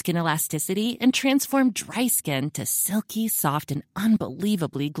improve skin elasticity and transform dry skin to silky, soft, and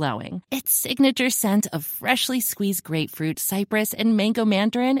unbelievably glowing. Its signature scent of freshly squeezed grapefruit, cypress, and mango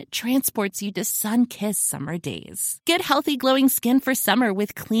mandarin transports you to sun-kissed summer days. Get healthy, glowing skin for summer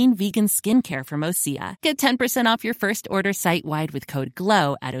with clean, vegan skincare from Osea. Get 10% off your first order site-wide with code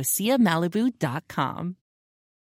GLOW at OseaMalibu.com.